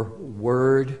your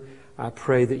word. I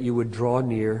pray that you would draw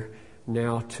near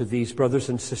now to these brothers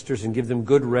and sisters and give them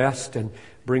good rest and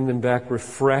bring them back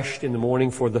refreshed in the morning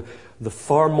for the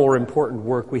far more important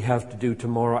work we have to do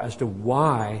tomorrow as to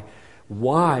why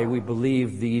we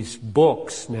believe these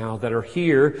books now that are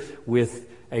here with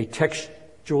a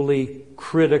textually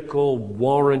critical,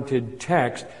 warranted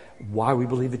text, why we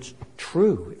believe it's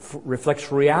true. It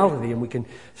reflects reality and we can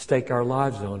stake our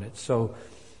lives on it. So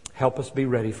help us be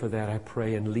ready for that, I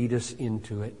pray, and lead us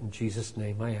into it. In Jesus'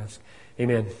 name I ask.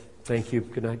 Amen. Thank you.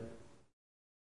 Good night.